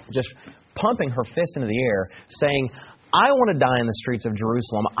 just pumping her fist into the air, saying, I want to die in the streets of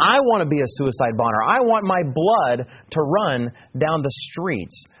Jerusalem. I want to be a suicide bomber. I want my blood to run down the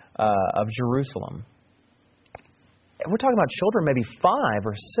streets of Jerusalem. We're talking about children maybe 5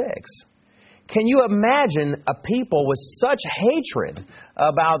 or 6. Can you imagine a people with such hatred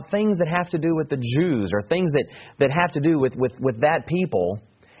about things that have to do with the Jews or things that have to do with that people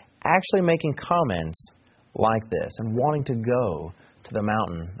actually making comments like this and wanting to go to the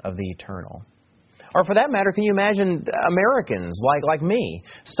mountain of the eternal? Or for that matter, can you imagine Americans like me,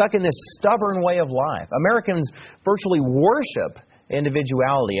 stuck in this stubborn way of life? Americans virtually worship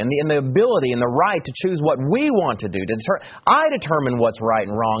individuality and the ability and the right to choose what we want to do. I determine what's right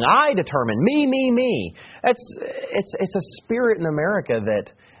and wrong. I determine me. It's a spirit in America that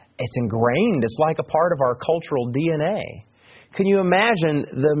it's ingrained. It's like a part of our cultural DNA. Can you imagine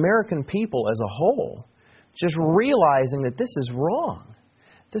the American people as a whole just realizing that this is wrong?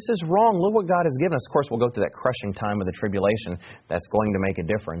 This is wrong. Look what God has given us. Of course, we'll go through that crushing time of the tribulation. That's going to make a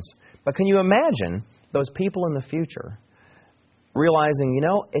difference. But can you imagine those people in the future realizing,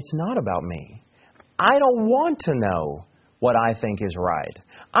 it's not about me. I don't want to know what I think is right.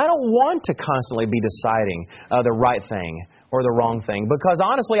 I don't want to constantly be deciding the right thing or the wrong thing, because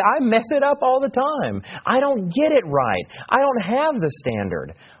honestly, I mess it up all the time. I don't get it right. I don't have the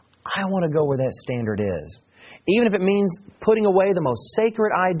standard. I want to go where that standard is. Even if it means putting away the most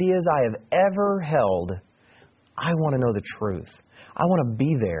sacred ideas I have ever held, I want to know the truth. I want to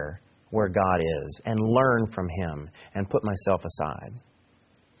be there where God is and learn from Him and put myself aside.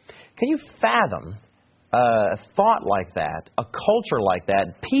 Can you fathom a thought like that, a culture like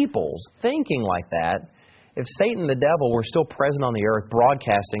that, people's thinking like that, if Satan the devil were still present on the earth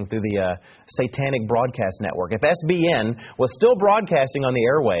broadcasting through the Satanic Broadcast Network? If SBN was still broadcasting on the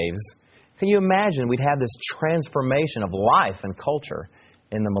airwaves, can you imagine we'd have this transformation of life and culture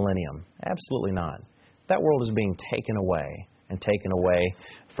in the millennium? Absolutely not. That world is being taken away, and taken away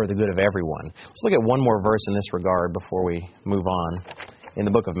for the good of everyone. Let's look at one more verse in this regard before we move on. In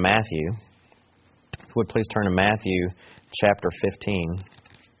the book of Matthew, if you would please turn to Matthew chapter 15.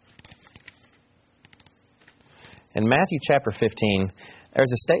 In Matthew chapter 15,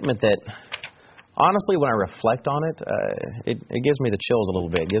 there's a statement that, honestly, when I reflect on it, it gives me the chills a little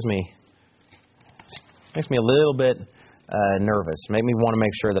bit. It makes me a little bit nervous. Makes me want to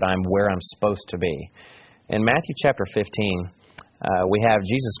make sure that I'm where I'm supposed to be. In Matthew chapter 15, we have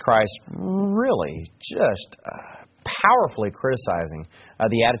Jesus Christ really just powerfully criticizing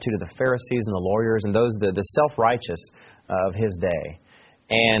the attitude of the Pharisees and the lawyers and those the self-righteous of His day.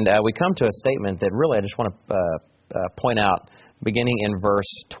 And we come to a statement that really I just want to point out beginning in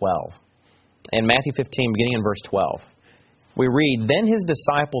verse 12. In Matthew 15, beginning in verse 12, we read, Then His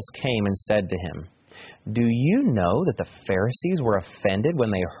disciples came and said to Him, Do you know that the Pharisees were offended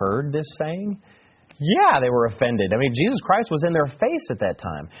when they heard this saying? Yeah, they were offended. I mean, Jesus Christ was in their face at that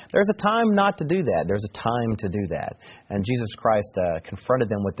time. There's a time not to do that. There's a time to do that. And Jesus Christ confronted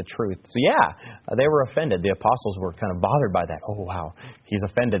them with the truth. So yeah, they were offended. The apostles were kind of bothered by that. Oh, wow, He's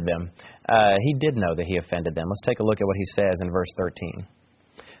offended them. He did know that He offended them. Let's take a look at what He says in verse 13.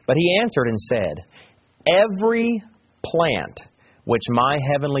 But He answered and said, Every plant which my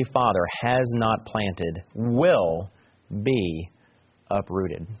heavenly Father has not planted will be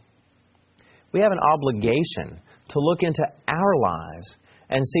uprooted. We have an obligation to look into our lives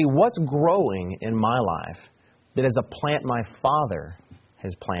and see what's growing in my life that is a plant my Father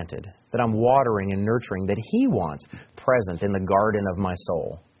has planted, that I'm watering and nurturing, that He wants present in the garden of my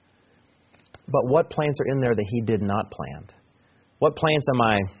soul. But what plants are in there that He did not plant? What plants am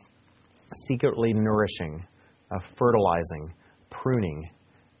I secretly nourishing, fertilizing, pruning,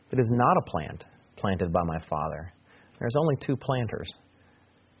 that is not a plant planted by my Father? There's only 2 planters.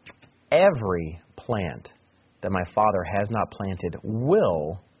 Every plant that my Father has not planted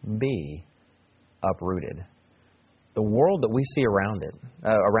will be uprooted. The world that we see around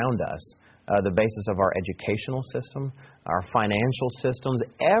us, the basis of our educational system, our financial systems,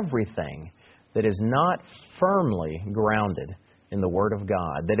 everything that is not firmly grounded in the Word of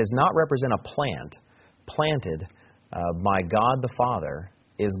God, that does not represent a plant planted by God the Father,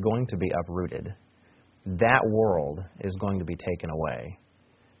 is going to be uprooted. That world is going to be taken away.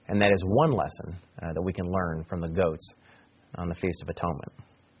 And that is one lesson that we can learn from the goats on the Feast of Atonement.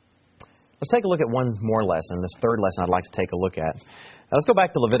 Let's take a look at one more lesson, this third lesson I'd like to take a look at. Now let's go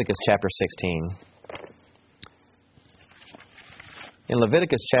back to Leviticus chapter 16. In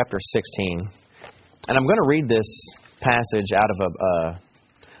Leviticus chapter 16, And I'm going to read this passage out of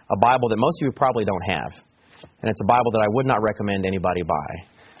a Bible that most of you probably don't have. And it's a Bible that I would not recommend anybody buy.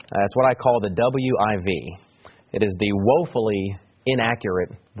 It's what I call the WIV. It is the woefully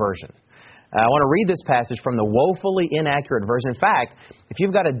inaccurate version. I want to read this passage from the woefully inaccurate version. In fact, if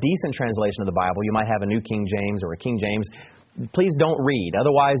you've got a decent translation of the Bible, you might have a New King James or a King James. Please don't read.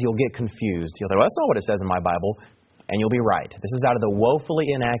 Otherwise, you'll get confused. You'll think, well, that's not what it says in my Bible. And you'll be right. This is out of the woefully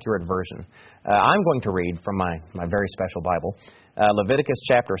inaccurate version. I'm going to read from my very special Bible, Leviticus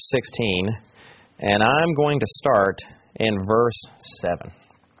chapter 16, and I'm going to start in verse 7.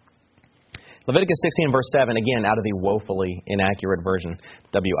 Leviticus 16, verse 7, again, out of the woefully inaccurate version,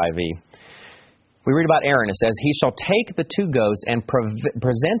 WIV. We read about Aaron. It says, "He shall take the 2 goats and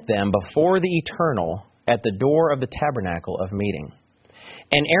present them before the Eternal at the door of the tabernacle of meeting.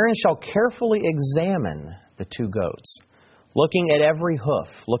 And Aaron shall carefully examine the 2 goats, looking at every hoof,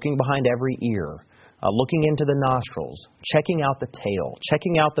 looking behind every ear, looking into the nostrils, checking out the tail,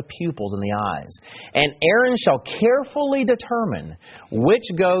 checking out the pupils and the eyes. And Aaron shall carefully determine which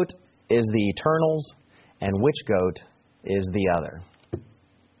goat is the Eternal's and which goat is the other."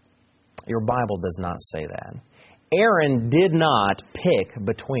 Your Bible does not say that. Aaron did not pick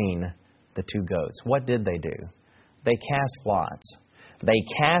between the 2 goats. What did they do? They cast lots. They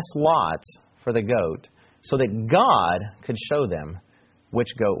cast lots for the goat so that God could show them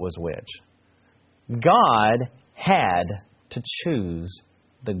which goat was which. God had to choose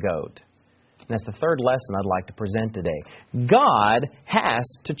the goat. And that's the third lesson I'd like to present today. God has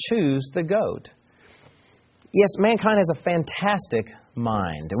to choose the goat. Yes, mankind has a fantastic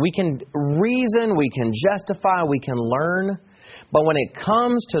mind. We can reason, we can justify, we can learn. But when it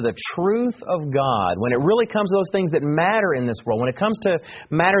comes to the truth of God, when it really comes to those things that matter in this world, when it comes to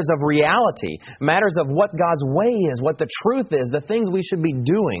matters of reality, matters of what God's way is, what the truth is, the things we should be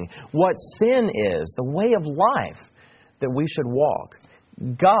doing, what sin is, the way of life that we should walk,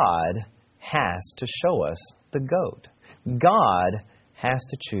 God has to show us the goat. God has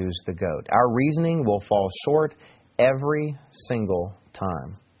to choose the goat. Our reasoning will fall short every single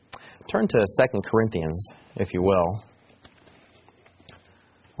time. Turn to 2 Corinthians, if you will.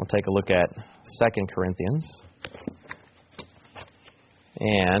 We'll take a look at 2 Corinthians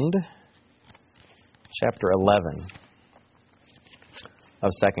and chapter 11 of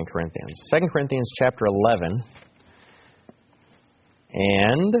 2 Corinthians. 2 Corinthians chapter 11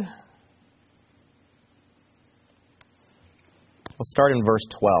 and we'll start in verse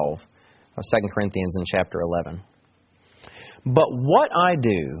 12 of 2 Corinthians in chapter 11. "But what I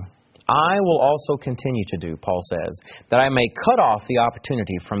do, I will also continue to do," Paul says, "that I may cut off the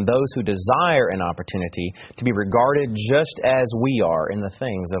opportunity from those who desire an opportunity to be regarded just as we are in the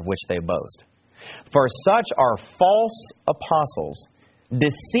things of which they boast. For such are false apostles,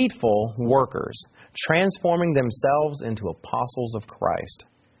 deceitful workers, transforming themselves into apostles of Christ.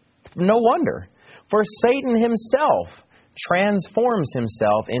 No wonder, for Satan himself transforms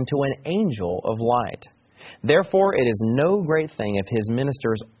himself into an angel of light. Therefore, it is no great thing if his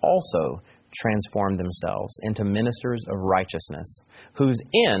ministers also transform themselves into ministers of righteousness, whose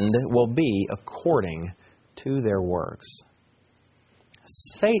end will be according to their works."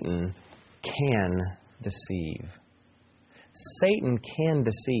 Satan can deceive. Satan can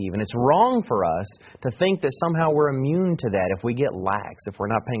deceive. And it's wrong for us to think that somehow we're immune to that if we get lax, if we're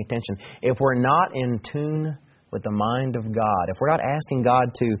not paying attention, if we're not in tune with the mind of God, if we're not asking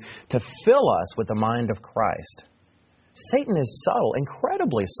God to fill us with the mind of Christ. Satan is subtle,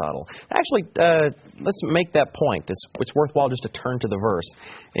 incredibly subtle. Actually, let's make that point. It's worthwhile just to turn to the verse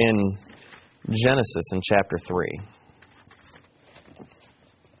in Genesis in chapter 3.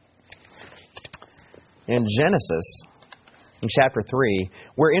 In Genesis, in chapter 3,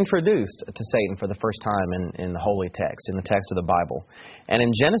 we're introduced to Satan for the first time in the Holy Text, in the text of the Bible. And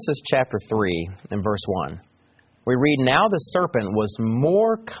in Genesis chapter 3, in verse 1, we read, "Now the serpent was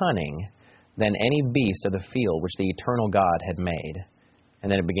more cunning than any beast of the field which the eternal God had made."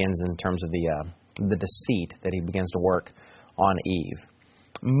 And then it begins in terms of the deceit that he begins to work on Eve.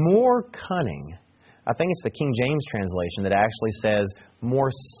 More cunning. I think it's the King James translation that actually says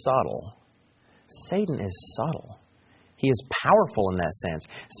more subtle. Satan is subtle. He is powerful in that sense.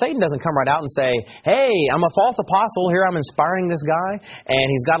 Satan doesn't come right out and say, "Hey, I'm a false apostle. Here I'm inspiring this guy, and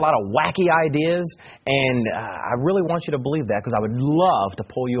he's got a lot of wacky ideas, and I really want you to believe that because I would love to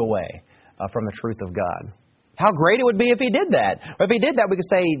pull you away from the truth of God." How great it would be if he did that. Or if he did that, we could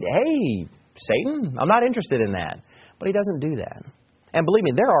say, "Hey, Satan, I'm not interested in that." But he doesn't do that. And believe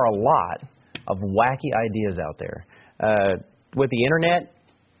me, there are a lot of wacky ideas out there. With the internet,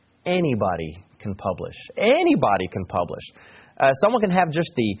 anybody can publish. Anybody can publish. Someone can have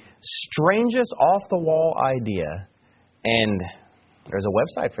just the strangest off-the-wall idea, and there's a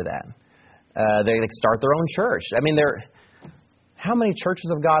website for that. They start their own church. I mean, how many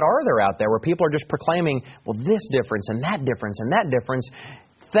churches of God are there out there where people are just proclaiming, well, this difference and that difference and that difference?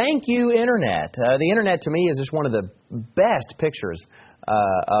 Thank you, Internet. The Internet, to me, is just one of the best pictures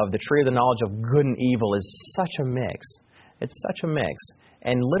of the tree of the knowledge of good and evil. Is such a mix. It's such a mix.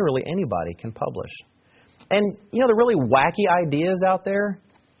 And literally anybody can publish. And, the really wacky ideas out there,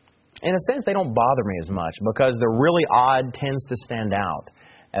 in a sense, they don't bother me as much because the really odd tends to stand out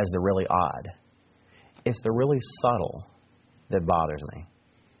as the really odd. It's the really subtle that bothers me.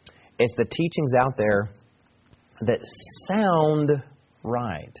 It's the teachings out there that sound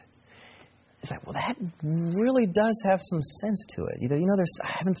right. It's like, well, that really does have some sense to it. I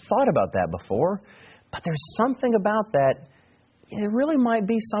haven't thought about that before, but there's something about that. It really might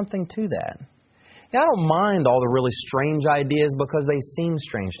be something to that. I don't mind all the really strange ideas because they seem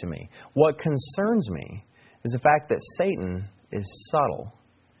strange to me. What concerns me is the fact that Satan is subtle,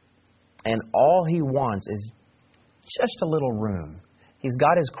 and all he wants is just a little room. He's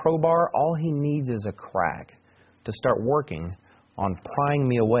got his crowbar. All he needs is a crack to start working on prying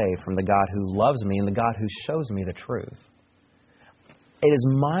me away from the God who loves me and the God who shows me the truth. It is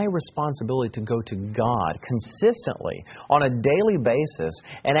my responsibility to go to God consistently on a daily basis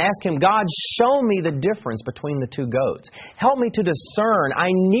and ask Him, God, show me the difference between the two goats. Help me to discern. I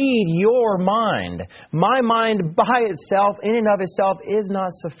need your mind. My mind by itself, in and of itself, is not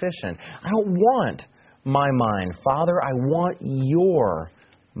sufficient. I don't want my mind. Father, I want your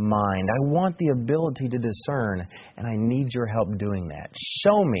mind. I want the ability to discern, and I need your help doing that.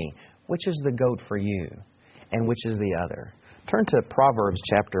 Show me which is the goat for you and which is the other. Turn to Proverbs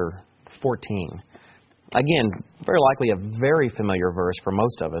chapter 14. Again, very likely a very familiar verse for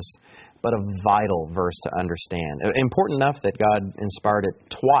most of us, but a vital verse to understand. Important enough that God inspired it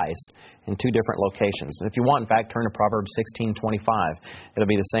twice in two different locations. If you want, in fact, turn to Proverbs 16:25. It'll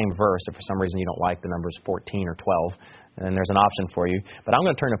be the same verse if for some reason you don't like the numbers 14 or 12. And there's an option for you. But I'm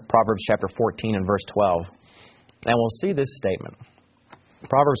going to turn to Proverbs chapter 14 and verse 12. And we'll see this statement.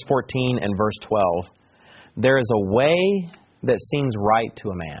 Proverbs 14 and verse 12. There is a way that seems right to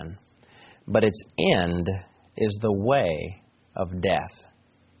a man, but its end is the way of death.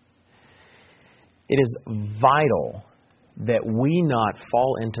 It is vital that we not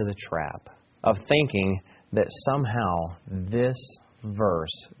fall into the trap of thinking that somehow this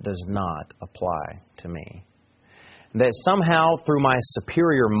verse does not apply to me. That somehow through my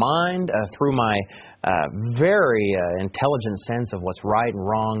superior mind, through my very intelligent sense of what's right and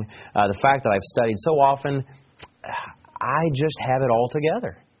wrong, the fact that I've studied so often, I just have it all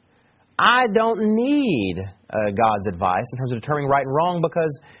together. I don't need God's advice in terms of determining right and wrong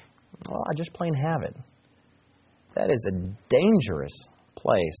because, well, I just plain have it. That is a dangerous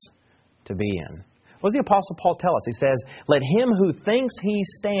place to be in. What does the Apostle Paul tell us? He says, let him who thinks he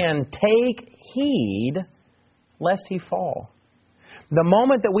stand take heed lest he fall. The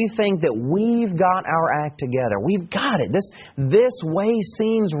moment that we think that we've got our act together, we've got it, this way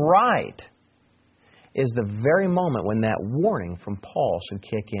seems right, is the very moment when that warning from Paul should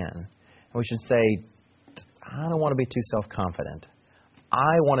kick in. And we should say, I don't want to be too self-confident.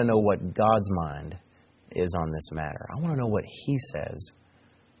 I want to know what God's mind is on this matter. I want to know what He says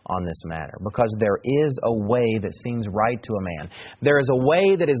on this matter. Because there is a way that seems right to a man. There is a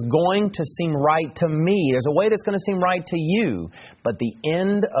way that is going to seem right to me. There's a way that's going to seem right to you. But the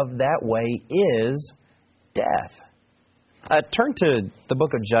end of that way is death. Turn to the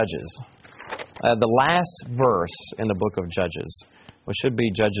book of Judges. The last verse in the book of Judges, which should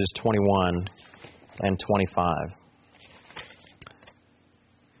be Judges 21 and 25.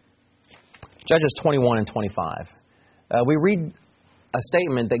 Judges 21 and 25. We read a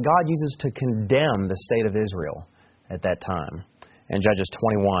statement that God uses to condemn the state of Israel at that time in Judges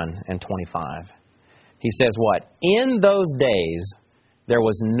 21 and 25. He says what? In those days there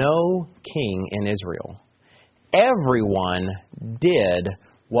was no king in Israel. Everyone did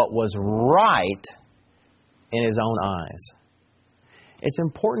what was right in his own eyes. It's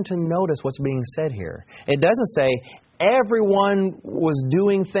important to notice what's being said here. It doesn't say everyone was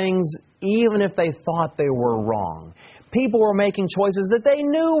doing things even if they thought they were wrong. People were making choices that they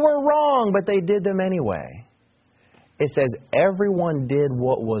knew were wrong, but they did them anyway. It says everyone did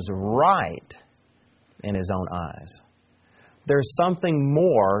what was right in his own eyes. There's something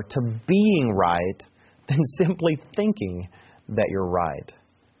more to being right than simply thinking that you're right.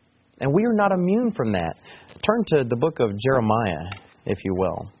 And we are not immune from that. Turn to the book of Jeremiah, if you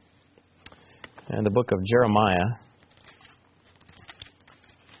will. And the book of Jeremiah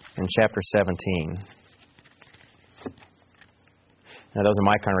in chapter 17. Now, those in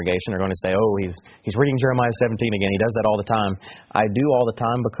my congregation are going to say, oh, he's reading Jeremiah 17 again. He does that all the time. I do all the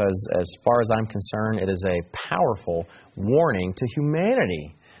time because, as far as I'm concerned, it is a powerful warning to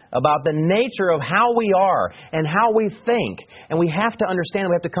humanity about the nature of how we are and how we think. And we have to understand,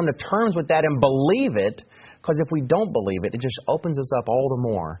 we have to come to terms with that and believe it, because if we don't believe it, it just opens us up all the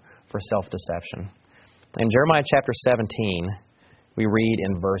more for self-deception. In Jeremiah chapter 17, we read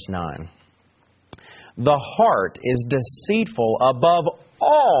in verse 9, "The heart is deceitful above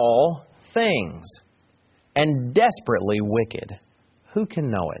all things and desperately wicked. Who can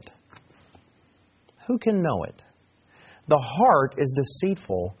know it?" Who can know it? The heart is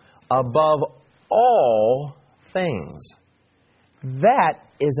deceitful above all things. That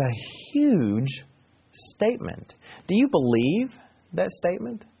is a huge statement. Do you believe that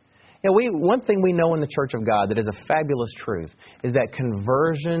statement? One thing we know in the Church of God that is a fabulous truth is that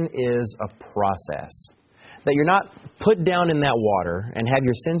conversion is a process. That you're not put down in that water and have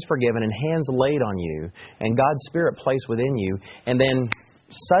your sins forgiven and hands laid on you and God's Spirit placed within you, and then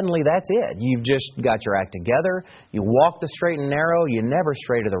suddenly that's it. You've just got your act together. You walk the straight and narrow. You never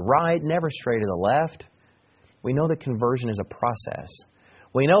stray to the right, never stray to the left. We know that conversion is a process.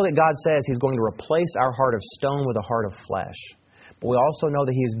 We know that God says He's going to replace our heart of stone with a heart of flesh. But we also know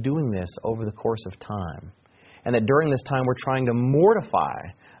that He is doing this over the course of time. And that during this time we're trying to mortify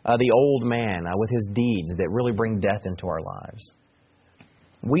the old man with his deeds that really bring death into our lives.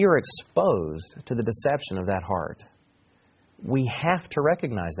 We are exposed to the deception of that heart. We have to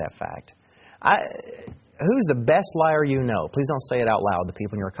recognize that fact. Who's the best liar you know? Please don't say it out loud. The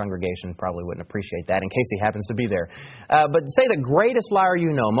people in your congregation probably wouldn't appreciate that in case he happens to be there. But say the greatest liar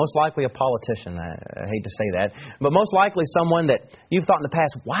you know, most likely a politician. I hate to say that. But most likely someone that you've thought in the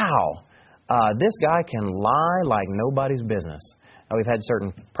past, wow, this guy can lie like nobody's business. We've had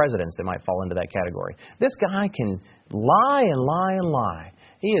certain presidents that might fall into that category. This guy can lie and lie and lie.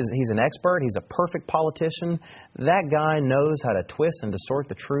 He's an expert. He's a perfect politician. That guy knows how to twist and distort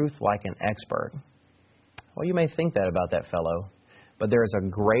the truth like an expert. Well, you may think that about that fellow, but there is a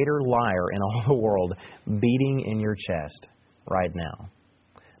greater liar in all the world beating in your chest right now,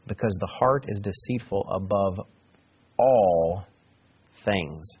 because the heart is deceitful above all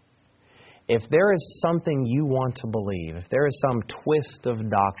things. If there is something you want to believe, if there is some twist of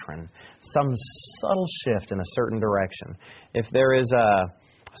doctrine, some subtle shift in a certain direction, if there is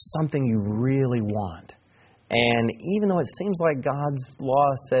something you really want, and even though it seems like God's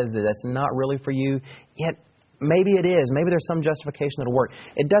law says that that's not really for you, yet maybe it is. Maybe there's some justification that'll work.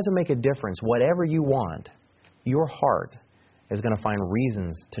 It doesn't make a difference. Whatever you want, your heart is going to find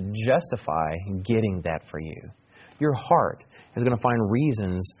reasons to justify getting that for you. Your heart is going to find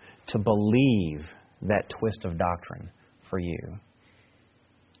reasons to believe that twist of doctrine for you.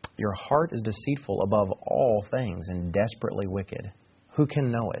 Your heart is deceitful above all things and desperately wicked. Who can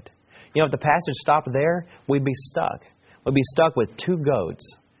know it? If the passage stopped there, we'd be stuck. We'd be stuck with two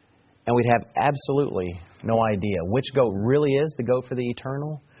goats, and we'd have absolutely no idea which goat really is the goat for the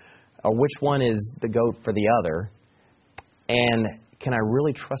eternal, or which one is the goat for the other. And can I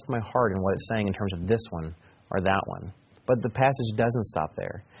really trust my heart in what it's saying in terms of this one or that one? But the passage doesn't stop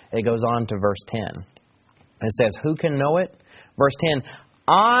there. It goes on to verse 10. And it says, who can know it? Verse 10,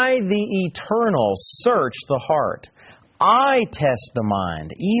 I, the eternal, search the heart. I test the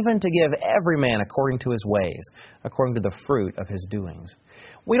mind, even to give every man according to his ways, according to the fruit of his doings.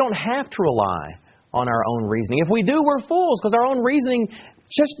 We don't have to rely on our own reasoning. If we do, we're fools, because our own reasoning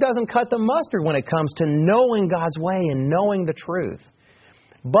just doesn't cut the mustard when it comes to knowing God's way and knowing the truth.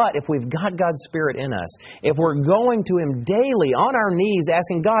 But if we've got God's Spirit in us, if we're going to Him daily on our knees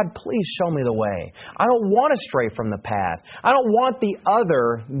asking, God, please show me the way. I don't want to stray from the path. I don't want the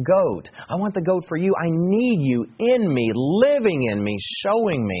other goat. I want the goat for you. I need you in me, living in me,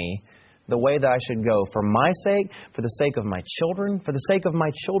 showing me the way that I should go for my sake, for the sake of my children, for the sake of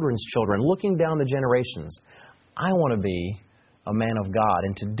my children's children, looking down the generations. I want to be a man of God.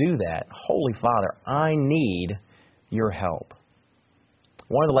 And to do that, Holy Father, I need your help.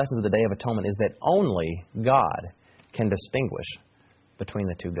 One of the lessons of the Day of Atonement is that only God can distinguish between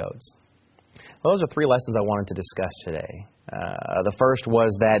the two goats. Those are three lessons I wanted to discuss today. The first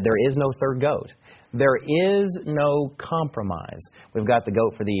was that there is no third goat. There is no compromise. We've got the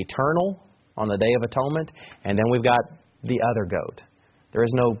goat for the eternal on the Day of Atonement, and then we've got the other goat. There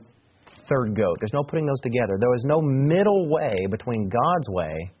is no third goat. There's no putting those together. There is no middle way between God's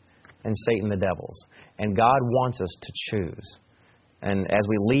way and Satan the devil's. And God wants us to choose. And as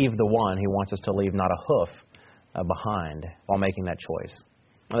we leave the one, He wants us to leave not a hoof behind while making that choice.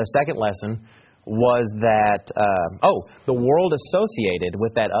 Now, the second lesson was that, the world associated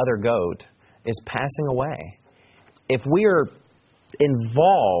with that other goat is passing away. If we are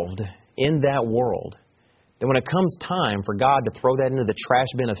involved in that world that when it comes time for God to throw that into the trash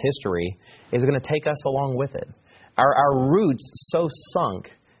bin of history, is going to take us along with it. Our roots so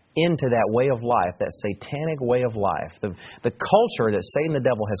sunk into that way of life, that satanic way of life, the culture that Satan the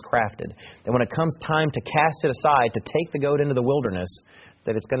devil has crafted, that when it comes time to cast it aside, to take the goat into the wilderness,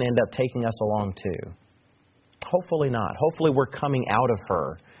 that it's going to end up taking us along too. Hopefully not. Hopefully we're coming out of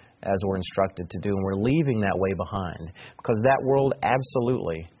her as we're instructed to do, and we're leaving that way behind, because that world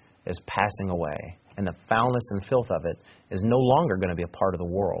absolutely is passing away, and the foulness and filth of it is no longer going to be a part of the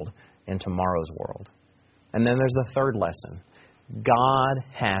world in tomorrow's world. And then there's the third lesson. God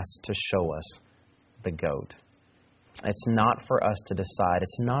has to show us the goat. It's not for us to decide.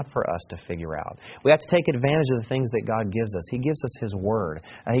 It's not for us to figure out. We have to take advantage of the things that God gives us. He gives us His Word.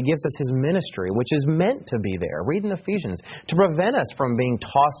 He gives us His ministry, which is meant to be there. Read in Ephesians, to prevent us from being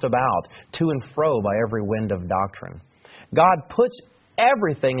tossed about to and fro by every wind of doctrine. God puts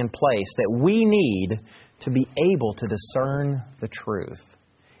everything in place that we need to be able to discern the truth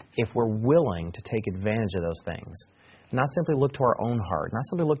if we're willing to take advantage of those things. Not simply look to our own heart, not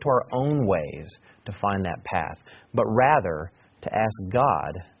simply look to our own ways to find that path, but rather to ask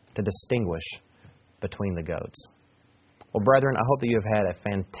God to distinguish between the goats. Well, brethren, I hope that you have had a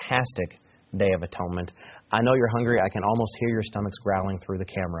fantastic Day of Atonement. I know you're hungry. I can almost hear your stomachs growling through the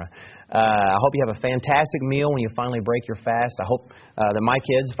camera. I hope you have a fantastic meal when you finally break your fast. I hope that my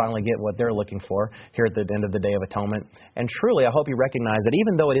kids finally get what they're looking for here at the end of the Day of Atonement. And truly, I hope you recognize that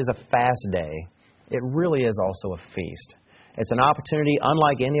even though it is a fast day, it really is also a feast. It's an opportunity,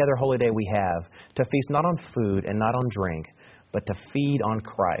 unlike any other holy day we have, to feast not on food and not on drink, but to feed on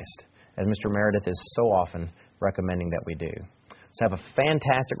Christ, as Mr. Meredith is so often recommending that we do. So have a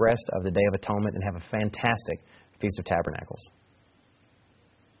fantastic rest of the Day of Atonement and have a fantastic Feast of Tabernacles.